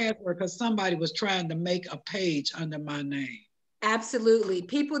change my password because somebody was trying to make a page under my name. Absolutely.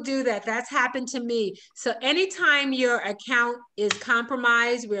 People do that. That's happened to me. So anytime your account is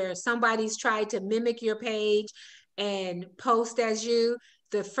compromised, where somebody's tried to mimic your page and post as you,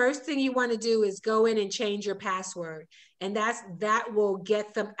 the first thing you want to do is go in and change your password. And that will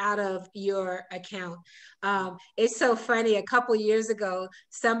get them out of your account. It's so funny. A couple years ago,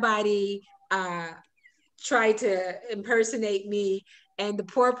 somebody tried to impersonate me, and the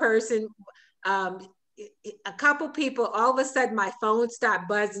poor person, um, a couple people, all of a sudden my phone stopped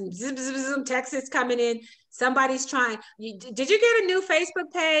buzzing, zoom, zoom, zoom, text is coming in. Somebody's trying, did you get a new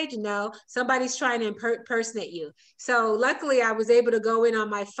Facebook page? No, somebody's trying to impersonate you. So luckily I was able to go in on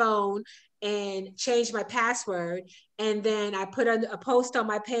my phone and change my password. And then I put a post on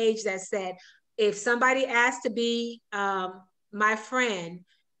my page that said, if somebody asks to be my friend,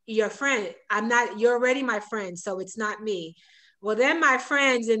 your friend, you're already my friend, so it's not me. Well, then my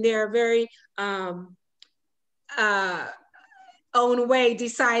friends, in their very own way,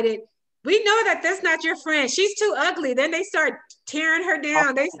 decided, we know that that's not your friend. She's too ugly. Then they start tearing her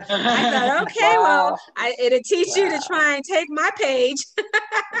down. I thought, okay, Wow. well, it'll teach you to try and take my page.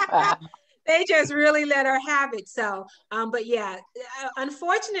 They just really let her have it. So, but yeah,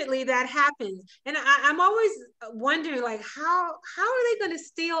 unfortunately that happens. And I'm always wondering, like, how are they going to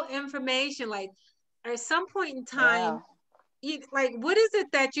steal information? Like, at some point in time, like, what is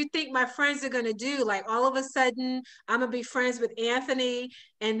it that you think my friends are going to do? Like, all of a sudden I'm going to be friends with Anthony,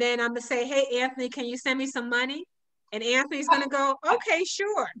 and then I'm going to say, hey, Anthony, can you send me some money? And Anthony's going to go, okay,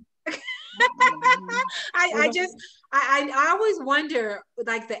 sure. I always wonder,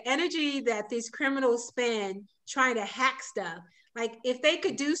 like, the energy that these criminals spend trying to hack stuff. Like, if they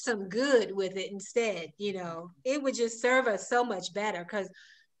could do some good with it instead, it would just serve us so much better. Because,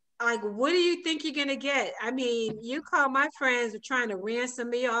 like, what do you think you're gonna get? I mean, you call my friends trying to ransom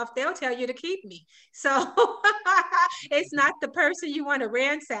me off, they'll tell you to keep me. So it's not the person you want to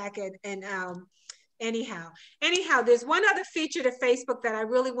ransack it. And anyhow, there's one other feature to Facebook that I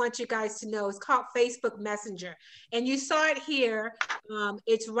really want you guys to know. It's called Facebook Messenger. And you saw it here.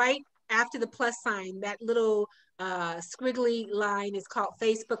 It's right after the plus sign. That little squiggly line is called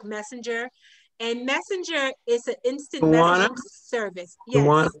Facebook Messenger. And Messenger is an instant messaging service.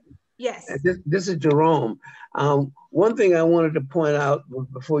 Yes. Yes. This is Jerome. One thing I wanted to point out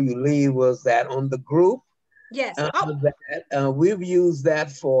before you leave was that on the group, yes, we've used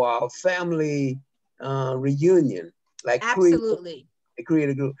that for our family reunion. Like, absolutely, create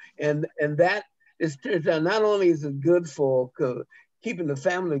a group, and that is not only is it good for keeping the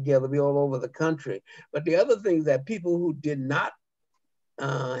family together, be all over the country, but the other thing is that people who did not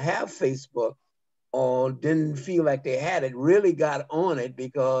have Facebook or didn't feel like they had it really got on it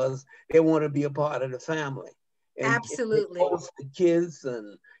because they want to be a part of the family. And absolutely, post the kids,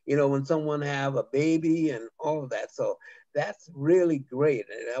 and when someone have a baby and all of that. So that's really great,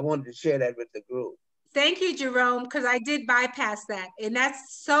 and I wanted to share that with the group. Thank you, Jerome, because I did bypass that. And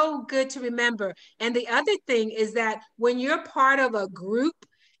that's so good to remember. And the other thing is that when you're part of a group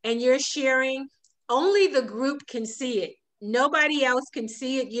and you're sharing, only the group can see it. Nobody else can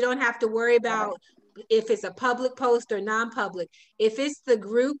see it. You don't have to worry about if it's a public post or non-public. If it's the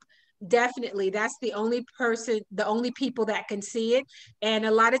group, definitely that's the only people that can see it. And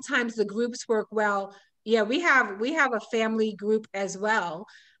a lot of times the groups work well. Yeah, we have a family group as well.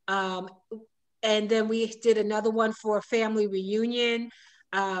 And then we did another one for a family reunion.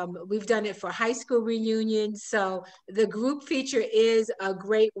 We've done it for high school reunions. So the group feature is a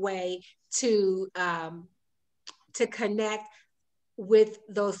great way to connect with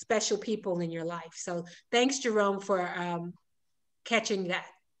those special people in your life. So thanks, Jerome, for catching that.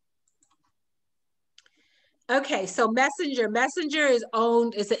 Okay, so Messenger is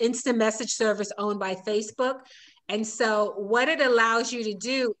an instant message service owned by Facebook. And so what it allows you to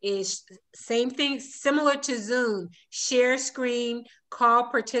do is same thing, similar to Zoom, share screen, call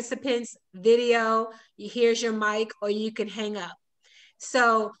participants, video, here's your mic, or you can hang up.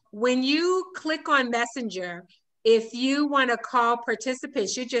 So when you click on Messenger, if you want to call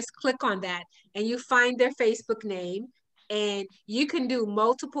participants, you just click on that and you find their Facebook name, and you can do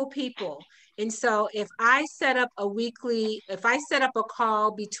multiple people. And so if I set up a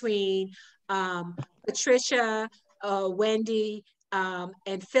call between Patricia, Wendy,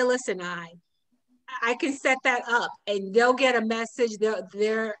 and Phyllis and I can set that up, and they'll get a message.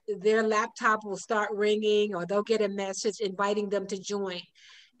 Their laptop will start ringing, or they'll get a message inviting them to join.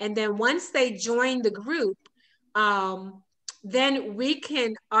 And then once they join the group, then we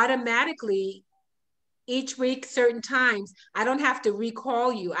can automatically, each week, certain times, I don't have to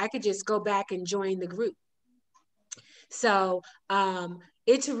recall you. I could just go back and join the group. So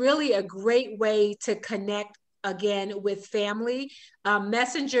it's really a great way to connect again, with family.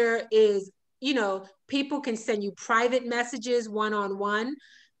 Messenger is, you know, people can send you private messages one-on-one.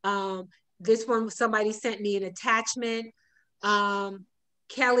 This one, somebody sent me an attachment.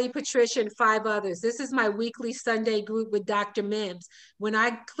 Kelly, Patricia, and 5 others. This is my weekly Sunday group with Dr. Mims. When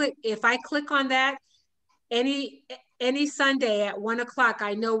I click, if I click on that, any Sunday at 1 o'clock,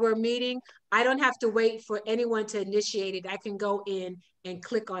 I know we're meeting. I don't have to wait for anyone to initiate it. I can go in and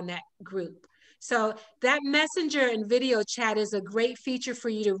click on that group. So that messenger and video chat is a great feature for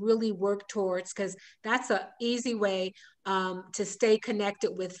you to really work towards, because that's an easy way to stay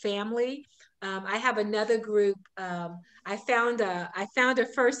connected with family. I have another group. I found a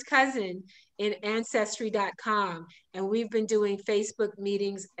first cousin in ancestry.com, and we've been doing Facebook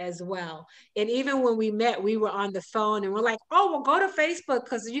meetings as well. And even when we met, we were on the phone and we're like, oh, we'll go to Facebook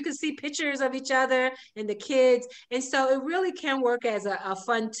because you can see pictures of each other and the kids. And so it really can work as a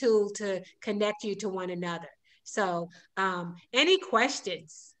fun tool to connect you to one another. So any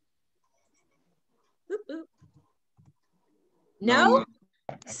questions? Oop, oop. No?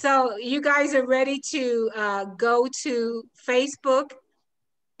 So you guys are ready to go to Facebook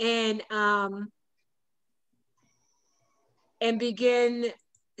and begin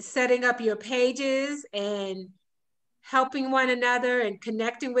setting up your pages and helping one another and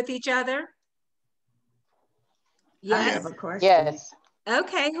connecting with each other? Yes. I have a question. Yes.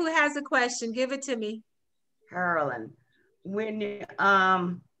 Okay, who has a question? Give it to me. Carolyn, when you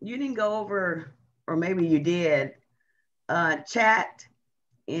didn't go over, or maybe you did, chat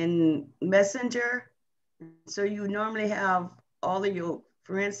in Messenger. So you normally have all of your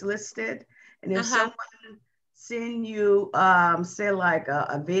friends listed. And if someone send you, say like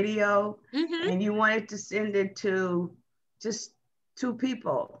a video, and you wanted to send it to just 2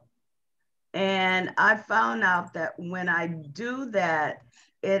 people. And I found out that when I do that,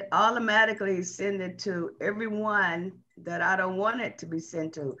 it automatically sends it to everyone that I don't want it to be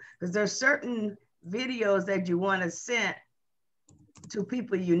sent to. Because there's certain videos that you want to send to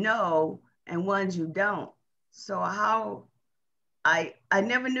people you know and ones you don't. So how, I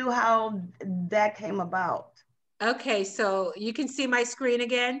never knew how that came about. Okay, so you can see my screen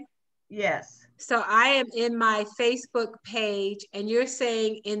again? Yes. So I am in my Facebook page, and you're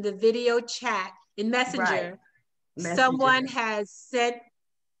saying in the video chat in Messenger, Messenger. Someone has sent,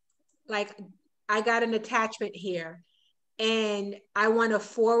 like, I got an attachment here and I want to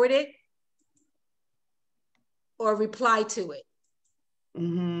forward it or reply to it.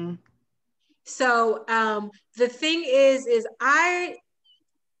 So the thing is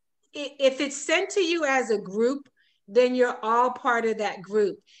if it's sent to you as a group, then you're all part of that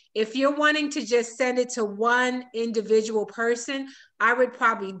group. If you're wanting to just send it to one individual person, I would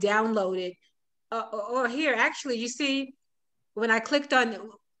probably download it. Or here, actually, you see, when I clicked on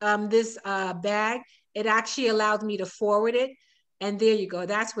this bag, it actually allowed me to forward it. And there you go.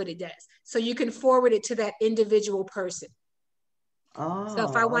 That's what it does. So you can forward it to that individual person. Oh, so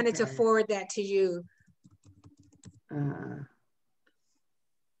if I wanted to forward that to you,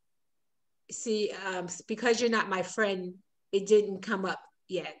 see, because you're not my friend, it didn't come up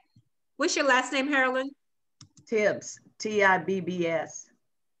yet. What's your last name, Carolyn? Tibbs, Tibbs.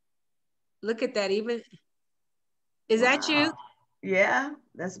 Look at that. Even is that you? Yeah,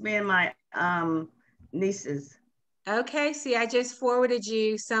 that's me and my nieces. Okay, see, I just forwarded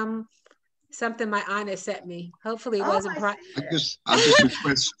you something my aunt has sent me. Hopefully it wasn't. I just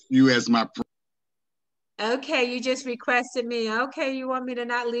request you as my friend. Okay, you just requested me. Okay, you want me to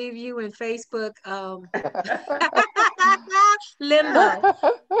not leave you in Facebook limbo.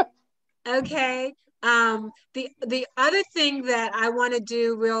 Okay. The other thing that I want to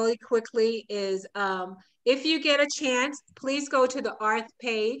do really quickly is if you get a chance, please go to the AARTH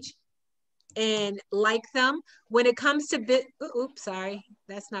page and like them. When it comes to oops, sorry,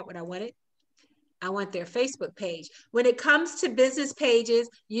 that's not what I wanted. I want their Facebook page. When it comes to business pages,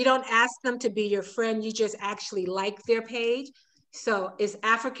 you don't ask them to be your friend. You just actually like their page. So it's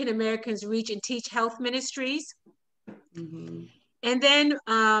African Americans Reach and Teach Health Ministries. And then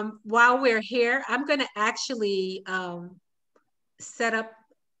while we're here, I'm going to actually set up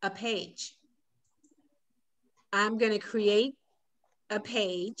a page. I'm going to create a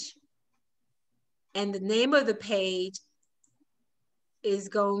page. And the name of the page is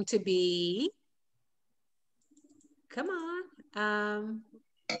going to be, come on,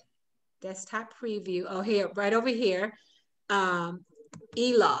 desktop preview. Oh, here, right over here,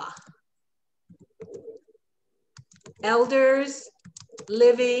 ELA, Elders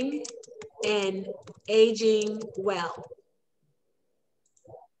Living and Aging Well.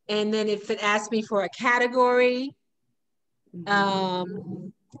 And then if it asks me for a category,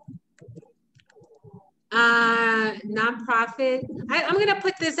 Nonprofit. I'm going to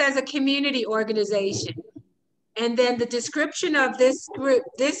put this as a community organization. And then the description of this group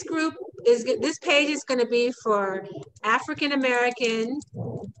is, this page is going to be for African American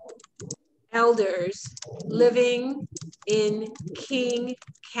elders living in King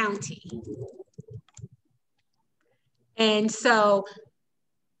County. And so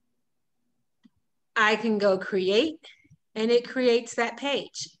I can go create, and it creates that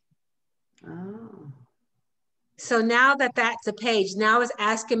page. Oh. So now that that's a page, now it's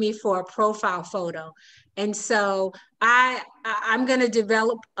asking me for a profile photo. And so I'm going to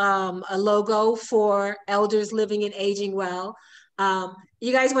develop a logo for elders living and aging well.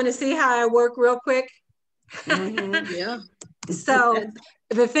 You guys want to see how I work real quick? Mm-hmm. Yeah. So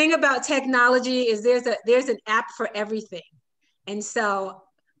the thing about technology is there's an app for everything. And so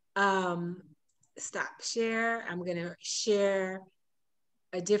stop share. I'm going to share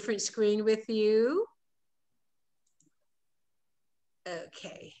a different screen with you.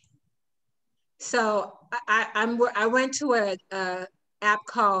 Okay. So I went to a app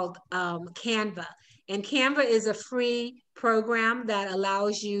called Canva, and Canva is a free program that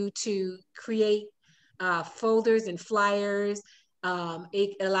allows you to create folders and flyers.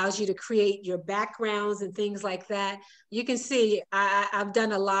 It allows you to create your backgrounds and things like that. You can see I've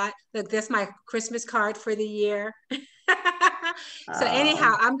done a lot. Look, that's my Christmas card for the year. So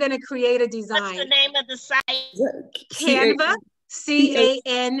anyhow, I'm going to create a design. What's the name of the site? Canva,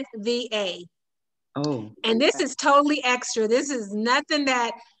 Canva. Oh. And this is totally extra. This is nothing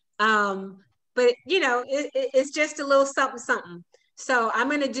that, but you know, it's just a little something, something. So I'm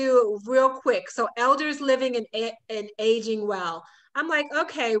going to do it real quick. So elders living and aging well. I'm like,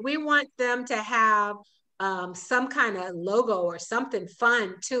 okay, we want them to have some kind of logo or something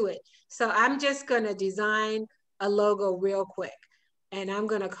fun to it. So I'm just going to design a logo real quick, and I'm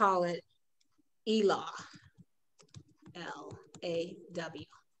going to call it ELAW, L-A-W.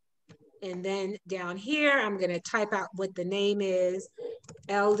 And then down here, I'm going to type out what the name is,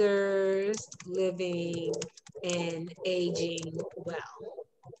 Elders Living and Aging Well.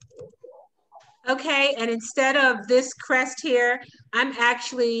 Okay, and instead of this crest here, I'm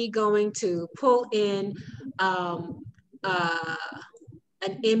actually going to pull in an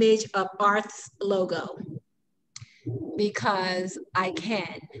image of AARTH's logo because I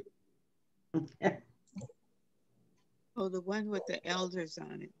can. Oh, the one with the elders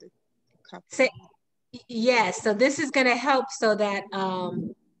on it. So, yes, so this is going to help so that,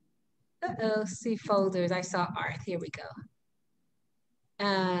 see folders, I saw AARTH, here we go.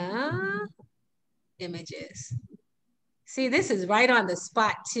 Images. See, this is right on the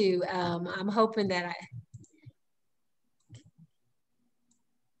spot too. I'm hoping that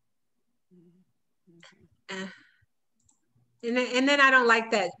and then I don't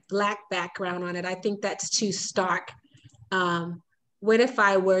like that black background on it. I think that's too stark. What if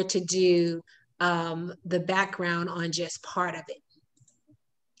I were to do the background on just part of it?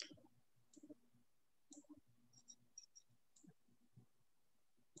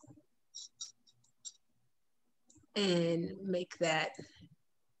 And make that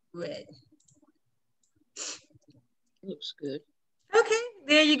red. Looks good. Okay,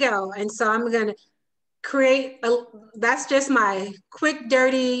 there you go. And so I'm gonna create that's just my quick,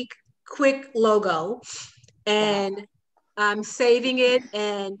 dirty, quick logo. And I'm saving it.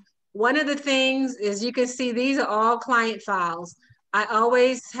 And one of the things is, you can see these are all client files. I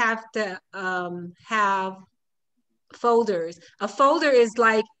always have to have folders. A folder is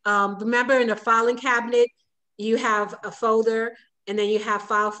like, remember in a filing cabinet, you have a folder and then you have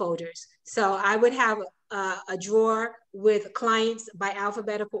file folders. So I would have a drawer with clients by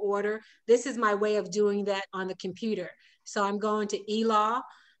alphabetical order. This is my way of doing that on the computer. So I'm going to ELAW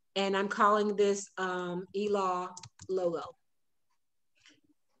and I'm calling this ELAW logo.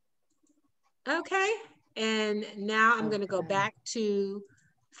 Okay, and now I'm gonna go back to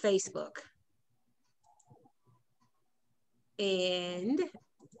Facebook. And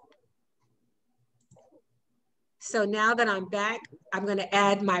so now that I'm back, I'm gonna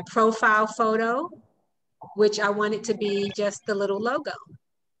add my profile photo, which I want it to be just the little logo.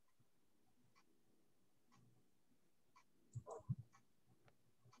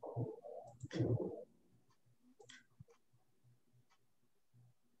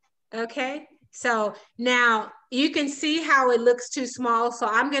 Okay, so now you can see how it looks too small. So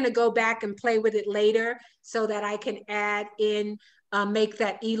I'm gonna go back and play with it later so that I can add in, make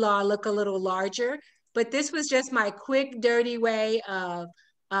that ELAW look a little larger. But this was just my quick, dirty way of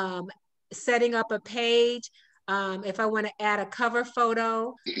setting up a page. If I wanna add a cover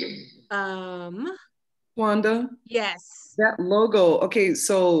photo. Twanda, Twanda? Yes. That logo. Okay,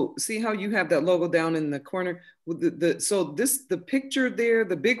 so see how you have that logo down in the corner with the picture there,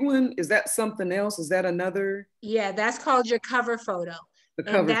 the big one, is that something else? Is that another? Yeah, that's called your cover photo. The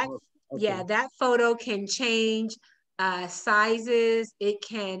cover and that photo. Okay. Yeah, that photo can change sizes. It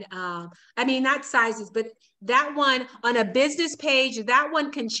can I mean, not sizes, but that one on a business page, that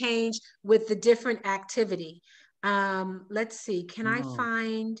one can change with the different activity. Let's see, can I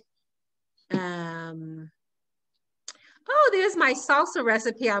find oh, there's my salsa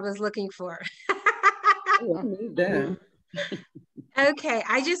recipe I was looking for. Oh, I need that. Okay,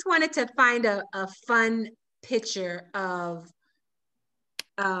 I just wanted to find a fun picture of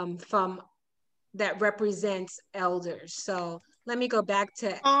from that represents elders. So let me go back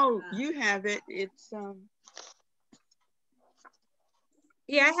to you have it. It's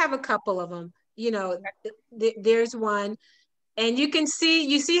yeah, I have a couple of them. You know, there's one, and you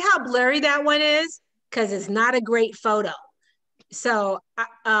see how blurry that one is because it's not a great photo. So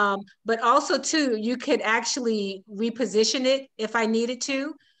but also too, you could actually reposition it if I needed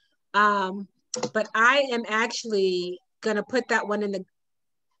to. But I am actually gonna put that one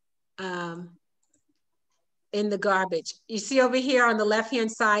in the garbage. You see over here on the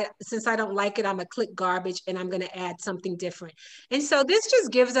left-hand side, since I don't like it, I'm gonna click garbage and I'm gonna add something different. And so this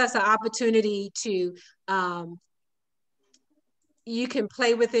just gives us an opportunity to, you can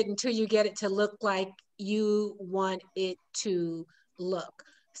play with it until you get it to look like you want it to look.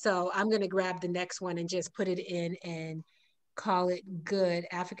 So I'm gonna grab the next one and just put it in and call it good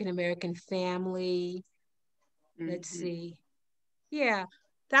African-American family. Let's see. Yeah,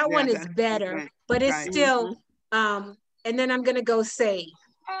 that one is better, but it's still, and then I'm gonna go save.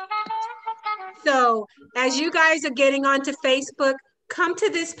 So as you guys are getting onto Facebook, come to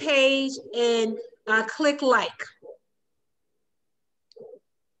this page and click like.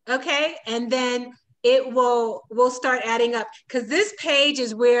 Okay, and then we'll start adding up, because this page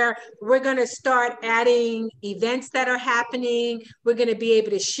is where we're going to start adding events that are happening. We're going to be able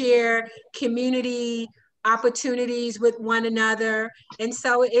to share community opportunities with one another, and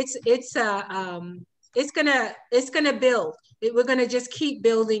so it's gonna build. We're going to just keep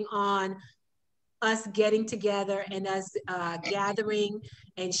building on us getting together and us gathering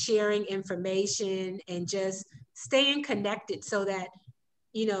and sharing information and just staying connected, so that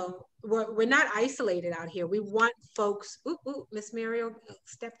we're not isolated out here. We want folks, Miss Mario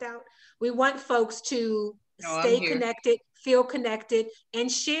stepped out. We want folks to stay connected, feel connected,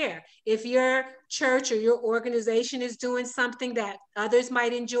 and share. If your church or your organization is doing something that others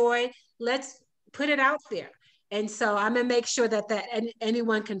might enjoy, let's put it out there. And so I'm gonna make sure that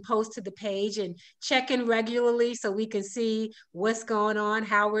anyone can post to the page and check in regularly so we can see what's going on,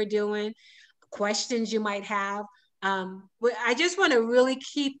 how we're doing, questions you might have. I just want to really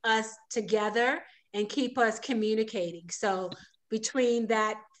keep us together and keep us communicating. So between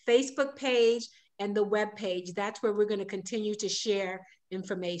that Facebook page and the web page, that's where we're going to continue to share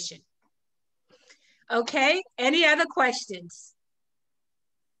information. Okay, any other questions?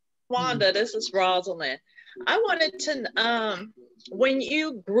 Wanda, this is Rosalind. I wanted to, when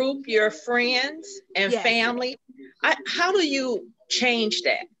you group your friends and family, how do you change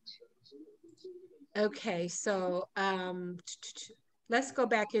that? Okay, so let's go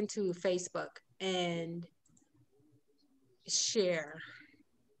back into Facebook and share.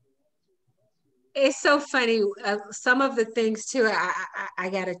 It's so funny. Some of the things too, I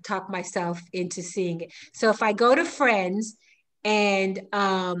got to talk myself into seeing it. So if I go to friends and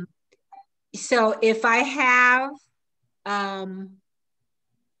so if I have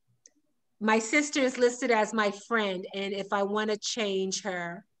my sister is listed as my friend, and if I want to change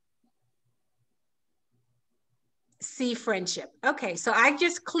her, see friendship. Okay, so I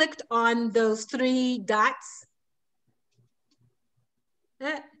just clicked on those three dots.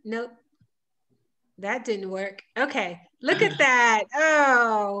 Nope, that didn't work. Okay, look at that.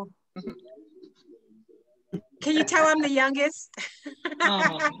 Oh, can you tell I'm the youngest?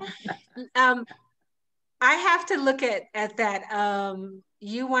 I have to look at that.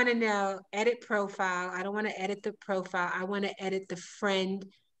 You want to know edit profile. I don't want to edit the profile. I want to edit the friend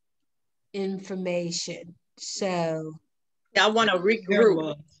information. So I want to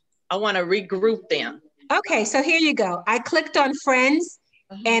regroup. I want to regroup them. Okay, so here you go. I clicked on friends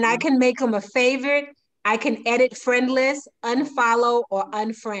and I can make them a favorite. I can edit friend list, unfollow, or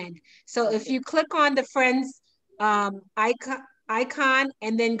unfriend. So if you click on the friends icon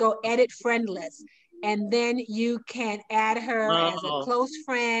and then go edit friend list, and then you can add her as a close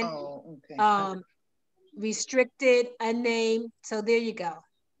friend, restricted, unnamed. So there you go.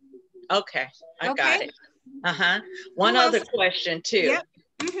 Okay, I got it. One other question too.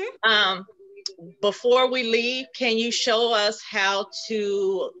 Yep. before we leave, can you show us how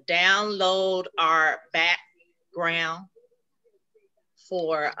to download our background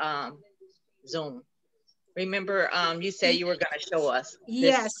for Zoom? Remember, you said you were going to show us.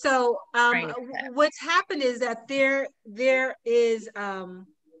 Yeah. So what's happened is that there is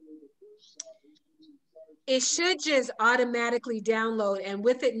it should just automatically download, and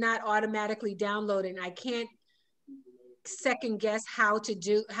with it not automatically downloading, I can't second guess how to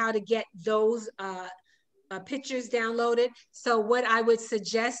get those pictures downloaded. So what I would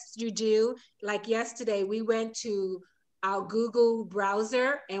suggest you do, like yesterday, we went to our Google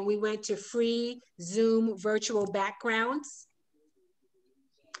browser and we went to free Zoom virtual backgrounds.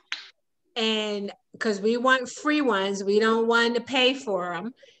 And because we want free ones, we don't want to pay for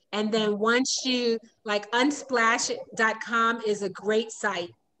them. And then once you, like unsplash.com is a great site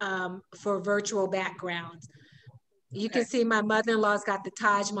for virtual backgrounds. You can see my mother-in-law's got the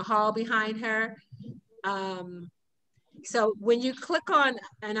Taj Mahal behind her. So when you click on,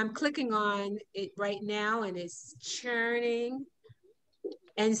 and I'm clicking on it right now and it's churning.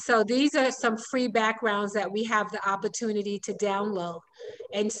 And so these are some free backgrounds that we have the opportunity to download.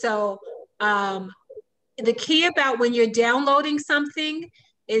 And so the key about when you're downloading something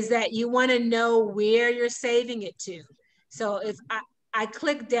is that you want to know where you're saving it to. So if I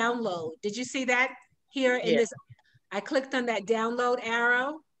click download, did you see that here in this? I clicked on that download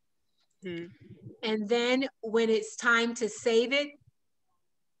arrow. And then when it's time to save it,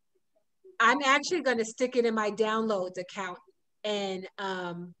 I'm actually going to stick it in my downloads account. And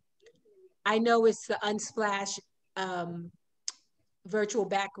I know it's the Unsplash virtual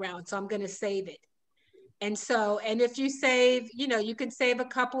background, so I'm going to save it. And so, and if you save, you know, you can save a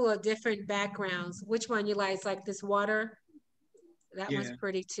couple of different backgrounds. Which one you like? It's like this water. That one's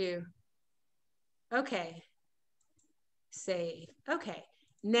pretty too. Okay. Save. Okay.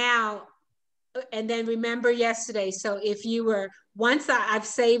 Now, and then remember yesterday, so if you were, once I've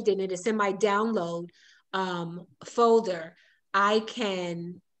saved it and it's in my download folder, I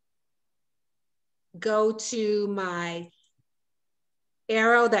can go to my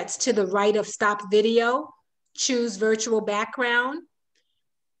arrow that's to the right of stop video, choose virtual background,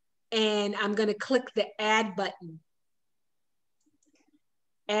 and I'm going to click the add button.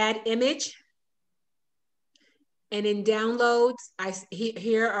 Add image. And in downloads,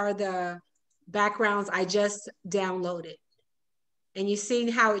 here are the backgrounds I just downloaded. And you've seen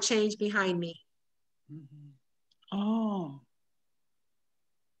how it changed behind me. Oh.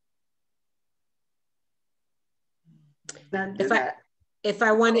 If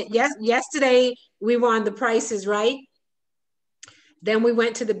I wanted, yesterday we were on The Price is Right. Then we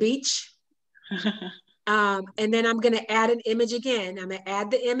went to the beach. And then I'm going to add an image again. I'm going to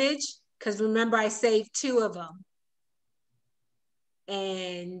add the image because remember I saved 2 of them.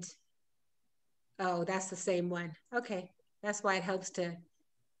 And, oh, that's the same one. Okay, that's why it helps to.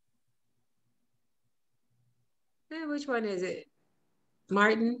 Which one is it?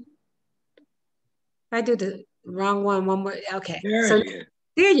 Martin? I did the wrong one more. Okay, so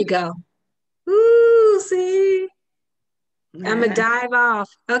there you go. Ooh, see? I'm gonna dive off.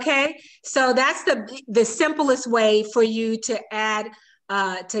 Okay, so that's the simplest way for you to add,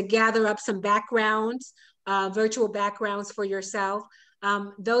 to gather up some backgrounds, virtual backgrounds for yourself.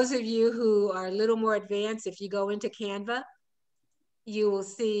 Those of you who are a little more advanced, if you go into Canva, you will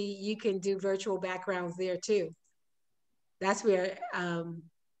see you can do virtual backgrounds there too. That's where,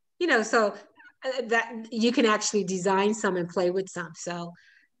 you know, so that you can actually design some and play with some. So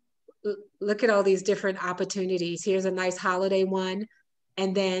look at all these different opportunities. Here's a nice holiday one.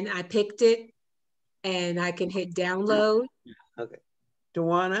 And then I picked it and I can hit download. Okay.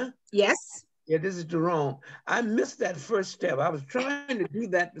 Tawana? Yes. Yeah, this is Jerome. I missed that first step. I was trying to do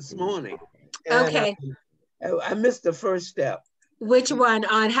that this morning. Okay. I missed the first step. Which one?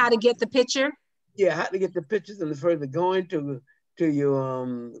 On how to get the picture? Yeah, how to get the pictures and further going to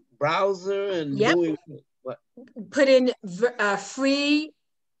your browser and doing what? Put in free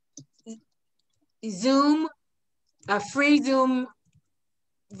Zoom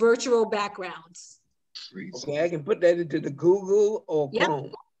virtual backgrounds. Okay, I can put that into the Google or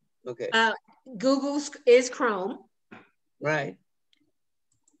Chrome. Okay. Google is Chrome. Right.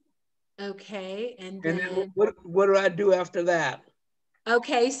 Okay, and then what do I do after that?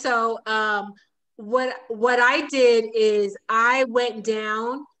 Okay, so what I did is I went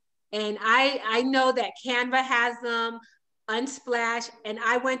down and I know that Canva has them, Unsplash, and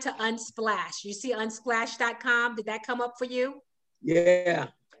I went to Unsplash. You see unsplash.com, did that come up for you? Yeah,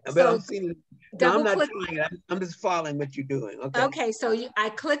 but so I'm seeing, no, I'm not trying it. I'm just following what you're doing. Okay. Okay, so I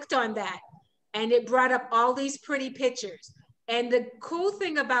clicked on that and it brought up all these pretty pictures. And the cool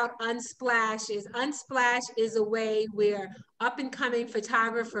thing about Unsplash is a way where up and coming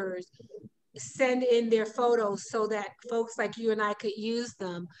photographers send in their photos so that folks like you and I could use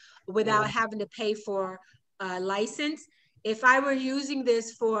them without having to pay for a license. If I were using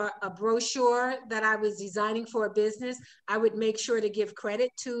this for a brochure that I was designing for a business, I would make sure to give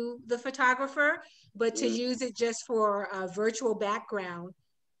credit to the photographer, but to use it just for a virtual background,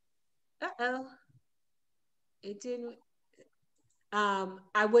 it didn't,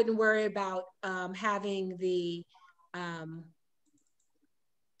 I wouldn't worry about having the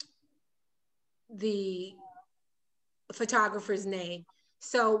photographer's name.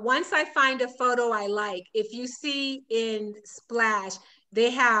 So once I find a photo I like, if you see in Splash,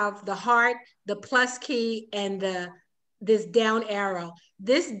 they have the heart, the plus key, and this down arrow.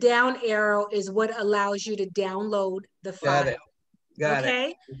 This down arrow is what allows you to download the file. Got it.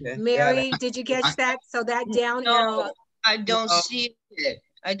 Okay? Okay. Mary, did you get that? So that down arrow. I don't see it.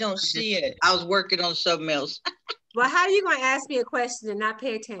 I don't see it. I was working on something else. Well, how are you going to ask me a question and not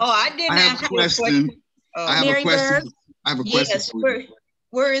pay attention? Oh, I didn't ask you a question. I have a question. I have a question. Yes,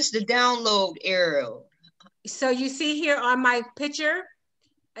 where is the download arrow? So you see here on my picture,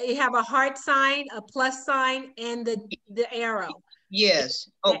 you have a heart sign, a plus sign, and the arrow. Yes.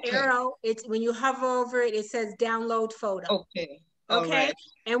 Okay. The arrow, it's when you hover over it, it says download photo. Okay. Right.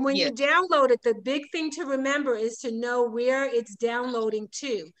 And when you download it, the big thing to remember is to know where it's downloading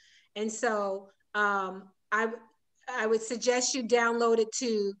to. And so I would suggest you download it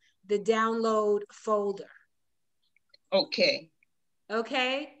to the download folder. Okay.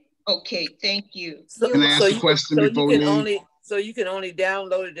 Okay. Okay. Thank you. Can I ask a question before we leave? So you can only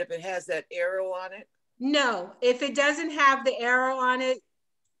download it if it has that arrow on it? No, if it doesn't have the arrow on it.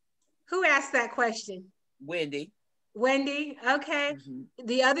 Who asked that question? Wendy. Wendy, okay.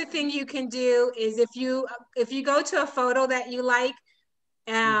 The other thing you can do is if you go to a photo that you like,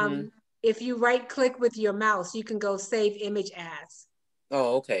 if you right click with your mouse, you can go save image as.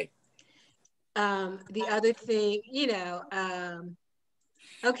 Oh, okay. The other thing,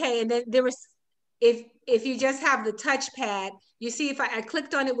 okay, and then there was, if you just have the touchpad, you see if I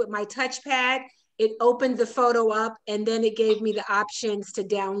clicked on it with my touchpad, it opened the photo up and then it gave me the options to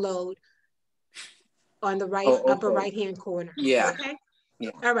download on the upper right hand corner. Yeah. Okay. Yeah.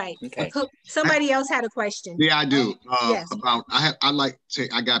 All right. Okay. Somebody else had a question. Yeah, I do. Yes.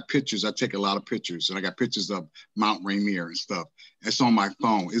 I got pictures. I take a lot of pictures, and I got pictures of Mount Rainier and stuff. It's on my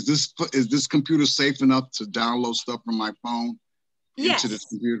phone. Is this computer safe enough to download stuff from my phone into this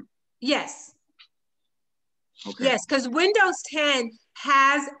computer? Yes. Okay. Yes, because Windows 10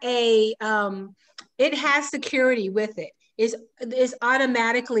 has it has security with it. Is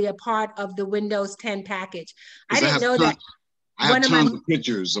automatically a part of the Windows 10 package. I didn't know that. I have tons of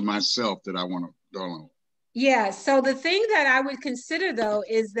pictures of myself that I want to download. Yeah. So the thing that I would consider though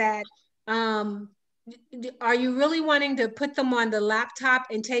is that are you really wanting to put them on the laptop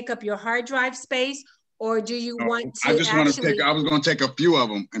and take up your hard drive space, or do you want to? I was going to take a few of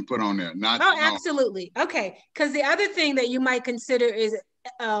them and put on there. Absolutely. Okay. Because the other thing that you might consider is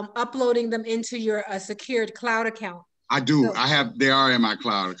uploading them into your secured cloud account. I do. So, they are in my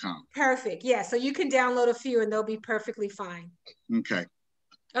cloud account. Perfect. Yeah. So you can download a few and they'll be perfectly fine. Okay.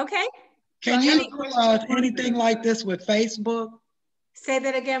 Okay. Can you do anything like this with Facebook? Say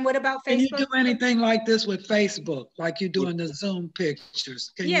that again. What about Facebook? Can you do anything like this with Facebook, like you do in the Zoom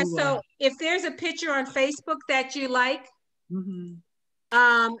pictures? So if there's a picture on Facebook that you like,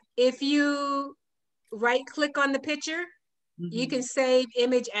 if you right click on the picture, you can save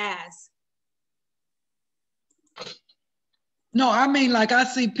image as. No, I mean, like I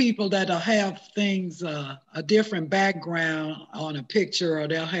see people that'll have things, a different background on a picture, or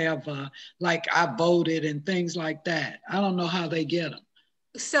they'll have like I voted and things like that. I don't know how they get them.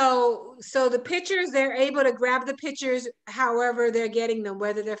 So the pictures, they're able to grab the pictures however they're getting them,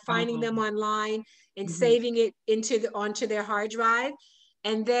 whether they're finding them online and saving it onto their hard drive.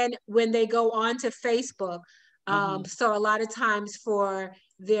 And then when they go onto Facebook, so a lot of times for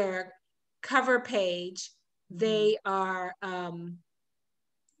their cover page, they are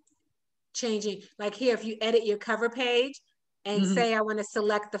changing, like here, if you edit your cover page and say, I want to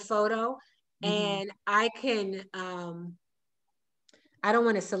select the photo, and I can, I don't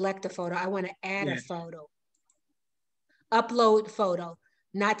want to select a photo. I want to add a photo. Upload photo,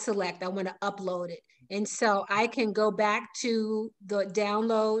 not select. I want to upload it. And so I can go back to the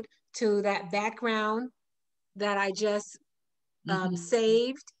download to that background that I just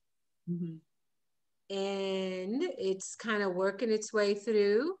saved. And it's kind of working its way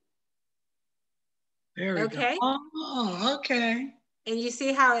through. There we go. Oh, okay. And you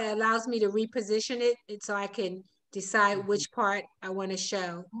see how it allows me to reposition it, and so I can decide which part I want to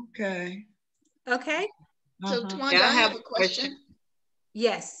show. Okay. Okay. So Twanda, I have a question.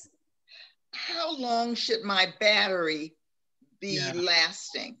 Yes. How long should my battery be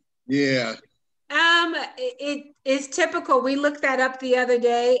lasting? Yeah. It is typical. We looked that up the other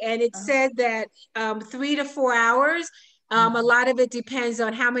day, and it said that 3 to 4 hours. A lot of it depends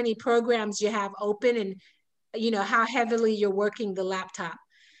on how many programs you have open and how heavily you're working the laptop.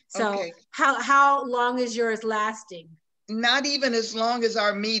 So okay. how long is yours lasting? Not even as long as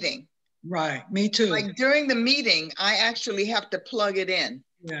our meeting. Right. Me too. Like during the meeting, I actually have to plug it in.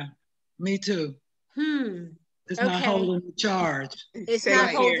 Yeah. Me too. It's okay. not holding the charge. It's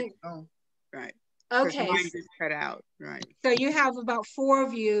not holding. Oh, right. Okay. Mine just cut out. Right. So you have about 4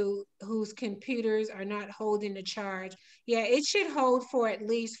 of you whose computers are not holding the charge. Yeah, it should hold for at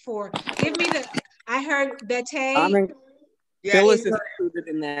least 4. Give me the. I heard Bete. Phyllis is included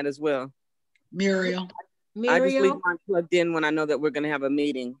in that as well. Muriel. I just leave mine plugged in when I know that we're going to have a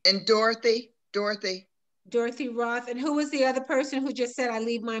meeting. And Dorothy Roth. And who was the other person who just said I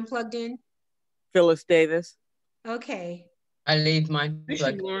leave mine plugged in? Phyllis Davis. Okay. I leave mine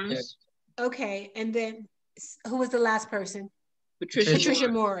plugged in. Okay. And then who was the last person? Patricia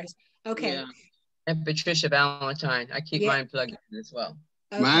Morris. Okay. Yeah. And Patricia Valentine. I keep mine plugged in as well.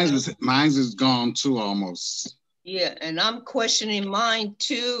 Okay. Mine's is gone too almost. Yeah, and I'm questioning mine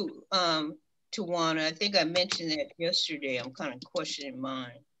too, Twanda. I think I mentioned that yesterday. I'm kind of questioning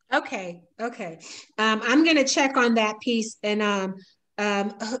mine. Okay. I'm gonna check on that piece, and I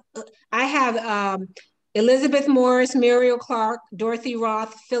have Elizabeth Morris, Muriel Clark, Dorothy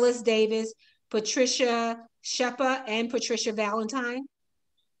Roth, Phyllis Davis, Patricia Sheppa, and Patricia Valentine.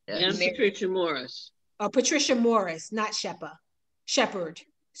 And Patricia Morris. Oh, Patricia Morris, not Sheppa. Shepherd,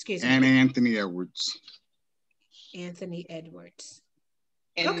 excuse me. And Anthony Edwards. Anthony Edwards.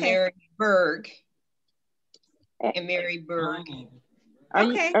 And Mary Berg. And Mary Berg.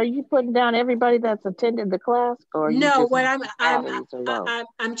 Are you putting down everybody that's attended the class, or no? What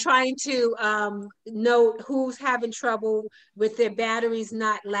I'm trying to note who's having trouble with their batteries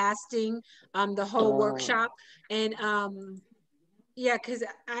not lasting the whole workshop, and yeah, because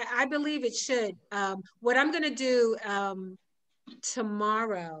I believe it should. What I'm gonna do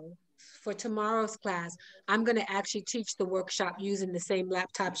tomorrow. For tomorrow's class, I'm going to actually teach the workshop using the same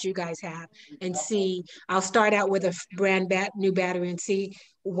laptops you guys have and see. I'll start out with a new battery and see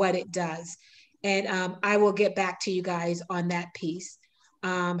what it does. And I will get back to you guys on that piece.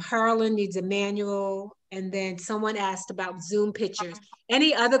 Harlan needs a manual. And then someone asked about Zoom pictures.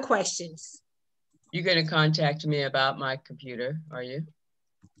 Any other questions? You're going to contact me about my computer, are you?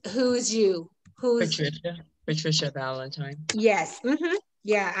 Who's you? Who's Patricia Valentine. Yes.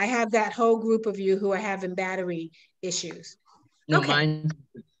 Yeah, I have that whole group of you who are having battery issues. No, okay. Mine.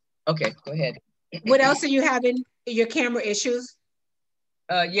 Okay, go ahead. What else are you having? Your camera issues?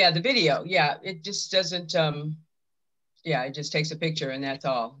 Yeah, the video. Yeah, it just doesn't. Yeah, it just takes a picture and that's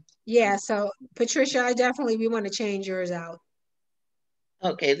all. Yeah. So Patricia, we want to change yours out.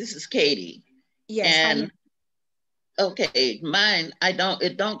 Okay, this is Katie. Yes. And okay, mine,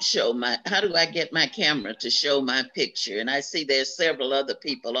 it don't show how do I get my camera to show my picture? And I see there's several other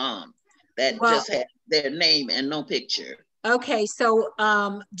people on that just have their name and no picture. Okay, so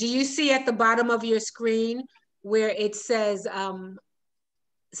do you see at the bottom of your screen where it says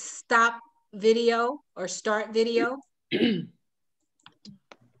stop video or start video?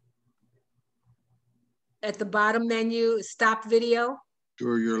 At the bottom menu, stop video?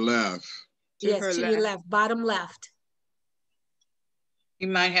 To your left. Yes, to your left, bottom left. You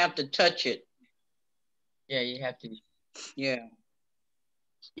might have to touch it. Yeah, you have to. Yeah.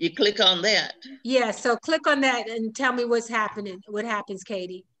 You click on that. Yeah, so click on that and tell me what's happening. What happens,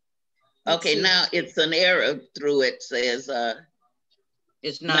 Katie? Okay, now it's an error through it says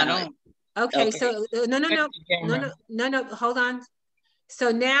it's not on. Okay, so no, hold on. So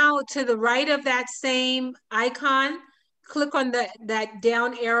now to the right of that same icon, click on that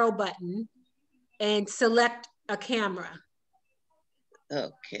down arrow button and select a camera.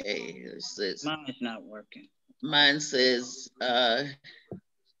 Okay, mine is not working. Mine says,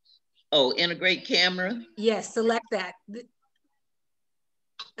 integrate camera. Yes, select that.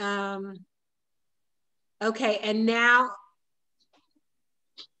 Okay, and now.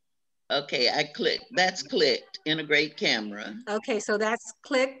 Okay, that's clicked, integrate camera. Okay, so that's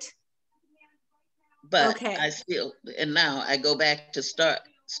clicked. But okay. And now I go back to start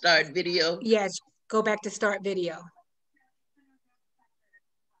video. Yes, go back to start video.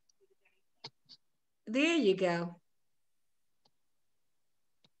 There you go.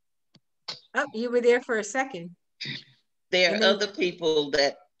 Oh, you were there for a second. There are other people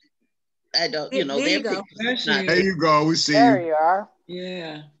that I don't, you know, there you their go. pictures not There you go. We see There you. you are.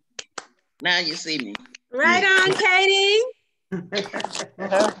 Yeah. now you see me. Right on, Katie.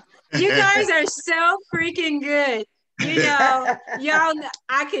 You guys are so freaking good. You know, y'all,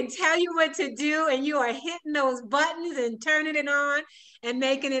 I can tell you what to do, and you are hitting those buttons and turning it on and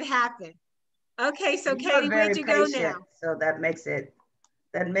making it happen. Okay, so Katie, where'd you go now? So that makes it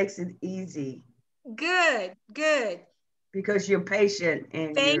easy. Good, good. Because you're patient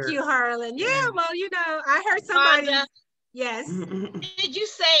and thank you, Harlan. Yeah, well, you know, I heard somebody. Twanda, yes. Did you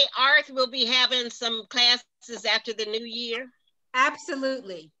say AARTH will be having some classes after the new year?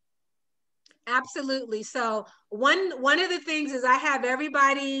 Absolutely. Absolutely. So one of the things is I have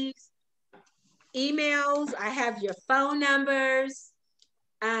everybody's emails, I have your phone numbers,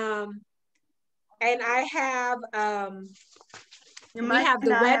 and I have we have the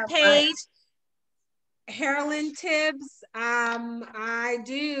web page. Carolyn Tibbs. I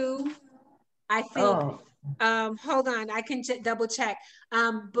think hold on, I can double check.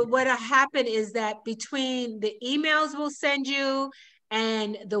 But what'll happen is that between the emails we'll send you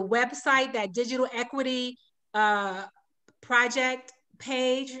and the website, that digital equity project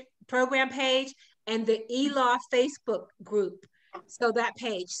page, program page, and the ELAW Facebook group. So that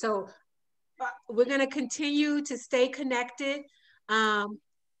page. So we're going to continue to stay connected.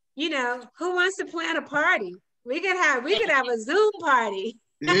 You know, who wants to plan a party? We could have a Zoom party.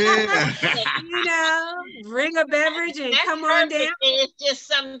 Yeah. You know, bring a beverage and That's come on perfect. down. It's just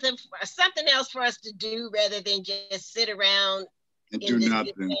something else for us to do rather than just sit around and in do this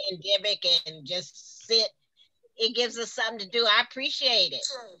nothing. pandemic and just sit. It gives us something to do. I appreciate it.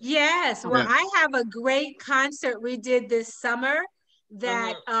 Yes. Well, I have a great concert we did this summer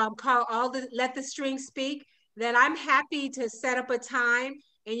that called Let the Strings Speak, that I'm happy to set up a time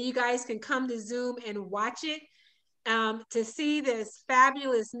and you guys can come to Zoom and watch it, to see this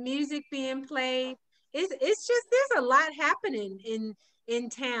fabulous music being played. It's just, there's a lot happening in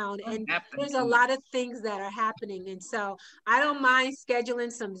town, and there's a lot of things that are happening. And so I don't mind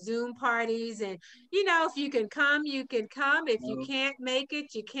scheduling some Zoom parties, and you know, if you can come, you can come. If you can't make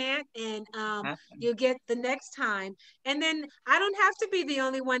it, you can't, and you'll get the next time. And then I don't have to be the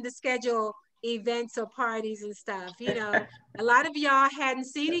only one to schedule events or parties and stuff. You know, a lot of y'all hadn't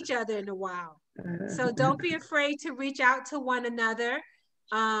seen each other in a while. So don't be afraid to reach out to one another.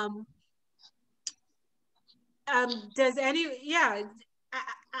 Does any,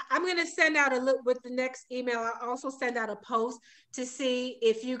 I'm going to send out a look with the next email. I'll also send out a post to see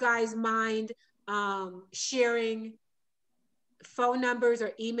if you guys mind sharing phone numbers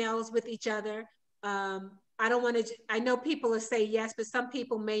or emails with each other. I don't want to, I know people will say yes, but some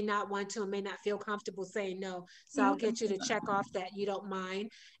people may not want to and may not feel comfortable saying no. So I'll get you to check off that you don't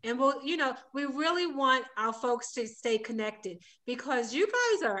mind. And we'll, you know, we really want our folks to stay connected because you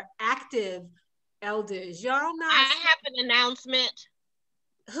guys are active elders. Y'all not. I have an announcement.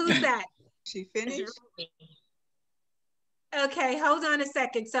 Who's that? She finished? Okay, hold on a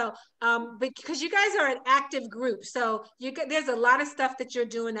second. So, because you guys are an active group, so there's a lot of stuff that you're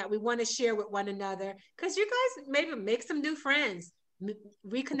doing that we want to share with one another. Because you guys maybe make some new friends,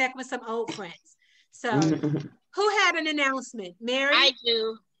 reconnect with some old friends. So, who had an announcement? Mary? I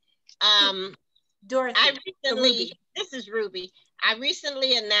do. Dorothy. This is Ruby. I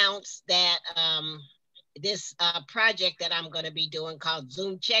recently announced that this project that I'm going to be doing called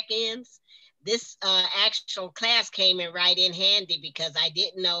Zoom Check-ins. This actual class came in right in handy because I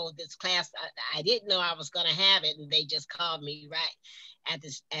didn't know this class. I didn't know I was going to have it, and they just called me right at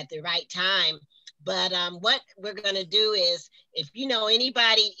the right time. But what we're going to do is, if you know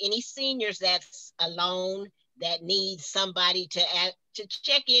anybody, any seniors that's alone that needs somebody to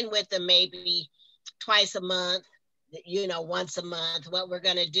check in with them, maybe twice a month, you know, once a month. What we're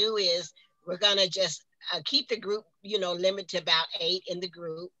going to do is we're going to just keep the group, you know, limited to about 8 in the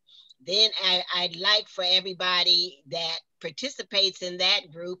group. Then I'd like for everybody that participates in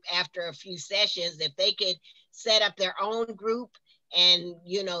that group after a few sessions, if they could set up their own group and,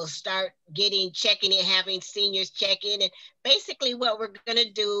 you know, start checking in, having seniors check in. And basically what we're going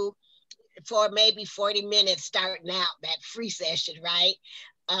to do for maybe 40 minutes starting out, that free session, right?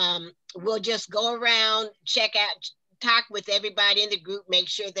 We'll just go around, check out, talk with everybody in the group, make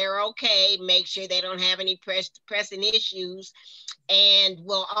sure they're okay, make sure they don't have any pressing issues. And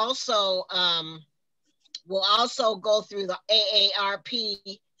we'll also go through the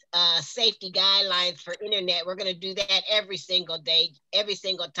AARP safety guidelines for internet. We're going to do that every single day, every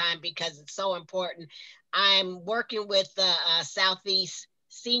single time, because it's so important. I'm working with the Southeast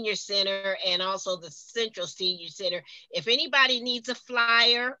Senior Center and also the Central Senior Center. If anybody needs a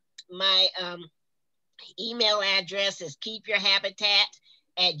flyer, my email address is keepyourhabitat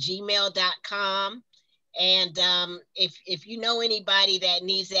at gmail.com. And if you know anybody that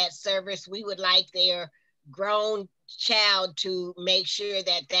needs that service, we would like their grown child to make sure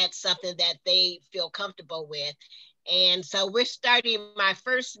that that's something that they feel comfortable with. And so we're starting, my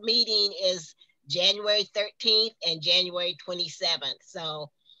first meeting is January 13th and January 27th. So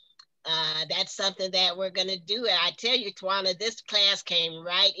that's something that we're going to do. And I tell you, Twanda, this class came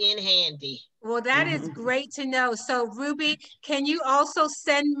right in handy. Well, that is great to know. So Ruby, can you also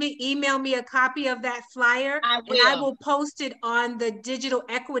email me a copy of that flyer? I will. And I will post it on the Digital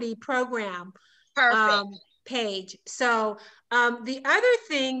Equity Program page. So the other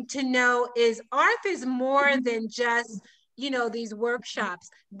thing to know is AARTH is more than just, you know, these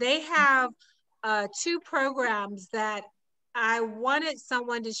workshops. They have 2 programs that I wanted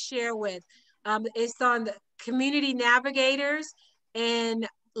someone to share with. It's on the community navigators and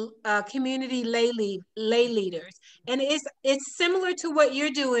community lay leaders, and it's similar to what you're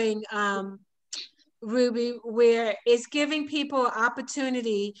doing, Ruby, where it's giving people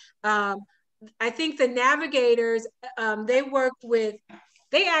opportunity. I think the navigators, they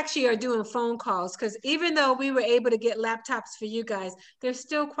actually are doing phone calls, because even though we were able to get laptops for you guys, there's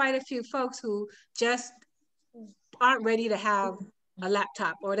still quite a few folks who just aren't ready to have a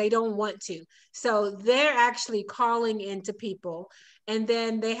laptop, or they don't want to. So they're actually calling into people. And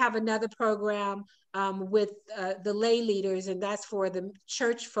then they have another program with the lay leaders, and that's for the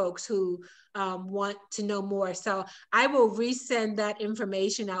church folks who want to know more. So I will resend that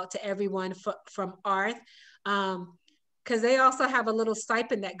information out to everyone from AARTH, because they also have a little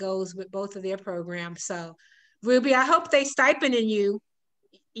stipend that goes with both of their programs. So Ruby, I hope they stipending you.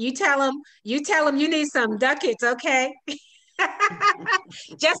 You tell them you need some ducats, okay?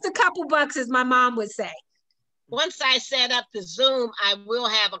 Just a couple bucks, as my mom would say. Once I set up the Zoom, I will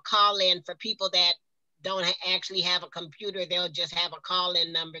have a call-in for people that don't actually have a computer. They'll just have a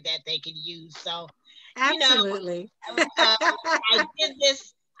call-in number that they can use. So, absolutely. You know, I did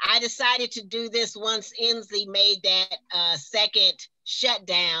this. I decided to do this once Inslee made that second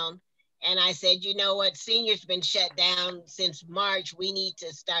shutdown. And I said, you know what, seniors been shut down since March. We need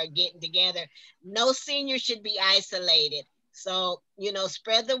to start getting together. No senior should be isolated. So, you know,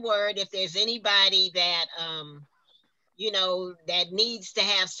 spread the word. If there's anybody that, you know, that needs to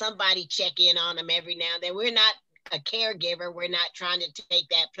have somebody check in on them every now and then. We're not a caregiver. We're not trying to take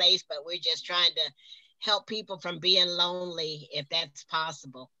that place, but we're just trying to help people from being lonely, if that's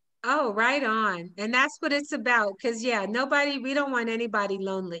possible. Oh, right on. And that's what it's about. Because, yeah, we don't want anybody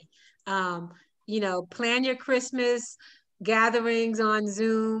lonely. You know, plan your Christmas gatherings on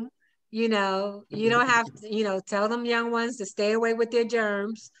Zoom. You know, you don't have to, you know, tell them young ones to stay away with their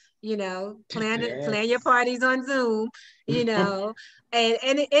germs. You know, plan your parties on Zoom. You know, and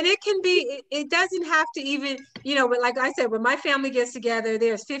it can be. It doesn't have to even, you know. But like I said, when my family gets together,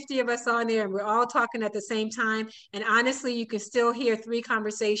 there's 50 of us on there, and we're all talking at the same time. And honestly, you can still hear 3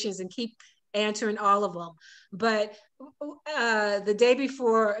 conversations and keep answering all of them. But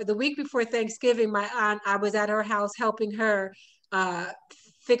the week before Thanksgiving, my aunt, I was at her house helping her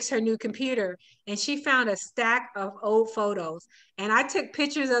fix her new computer, and she found a stack of old photos, and I took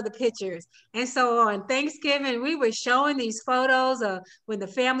pictures of the pictures. And so on Thanksgiving, we were showing these photos of when the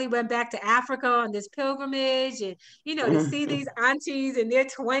family went back to Africa on this pilgrimage, and, you know, to see these aunties in their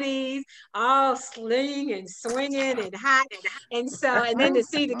 20s all slinging and swinging and hot. And so, and then to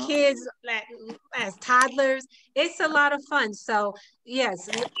see the kids as toddlers, it's a lot of fun. So yes,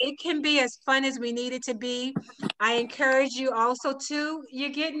 it can be as fun as we need it to be. I encourage you also too, you're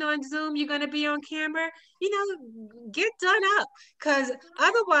getting on Zoom, you're going to be on camera, you know, get done up, because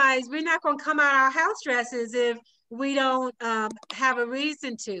otherwise we're not going to come out our house dresses if we don't have a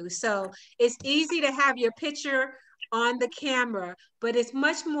reason to. So it's easy to have your picture on the camera, but it's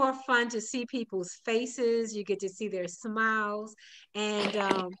much more fun to see people's faces. You get to see their smiles. And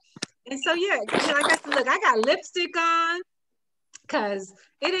so, yeah, like I said, look, I got lipstick on, because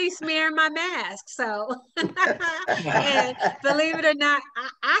it ain't smearing my mask. So, and believe it or not,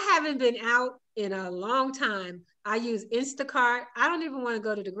 I haven't been out in a long time. I use Instacart. I don't even want to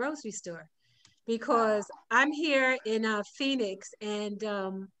go to the grocery store, because I'm here in Phoenix, and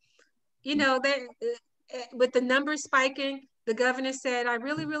you know, with the numbers spiking, the governor said, I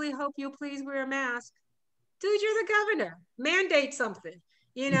really, really hope you'll please wear a mask. Dude, you're the governor. Mandate something.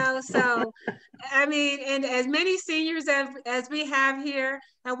 You know, so I mean, and as many seniors as we have here,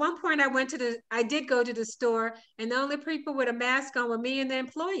 at one point I did go to the store, and the only people with a mask on were me and the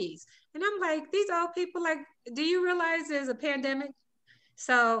employees. And I'm like, these old people, like, do you realize there's a pandemic?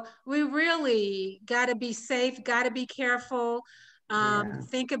 So we really got to be safe, got to be careful,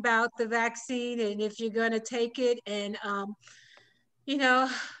 think about the vaccine, and if you're going to take it, and you know,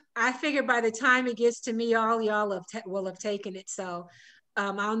 I figure by the time it gets to me, all y'all will have taken it. So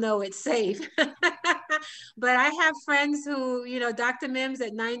I'll know it's safe. But I have friends who, you know, Dr. Mims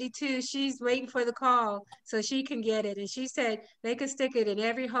at 92, she's waiting for the call so she can get it. And she said they could stick it in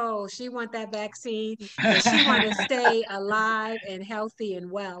every hole. She want that vaccine and she want to stay alive and healthy and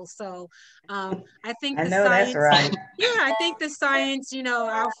well. So I think I the know that's science, right. yeah, I think the science, you know,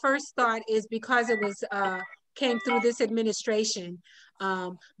 our first thought is because it was came through this administration.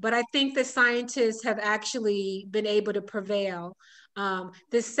 But I think the scientists have actually been able to prevail.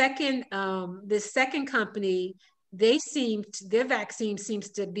 This second company, their vaccine seems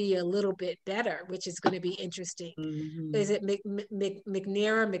to be a little bit better, which is going to be interesting. Is it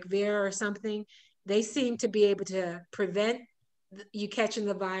McVeer or something? They seem to be able to prevent you catching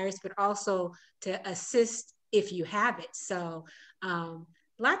the virus, but also to assist if you have it. So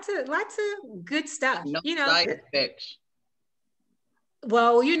lots of good stuff. No You know, side effects.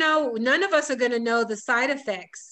 well, you know, none of us are going to know the side effects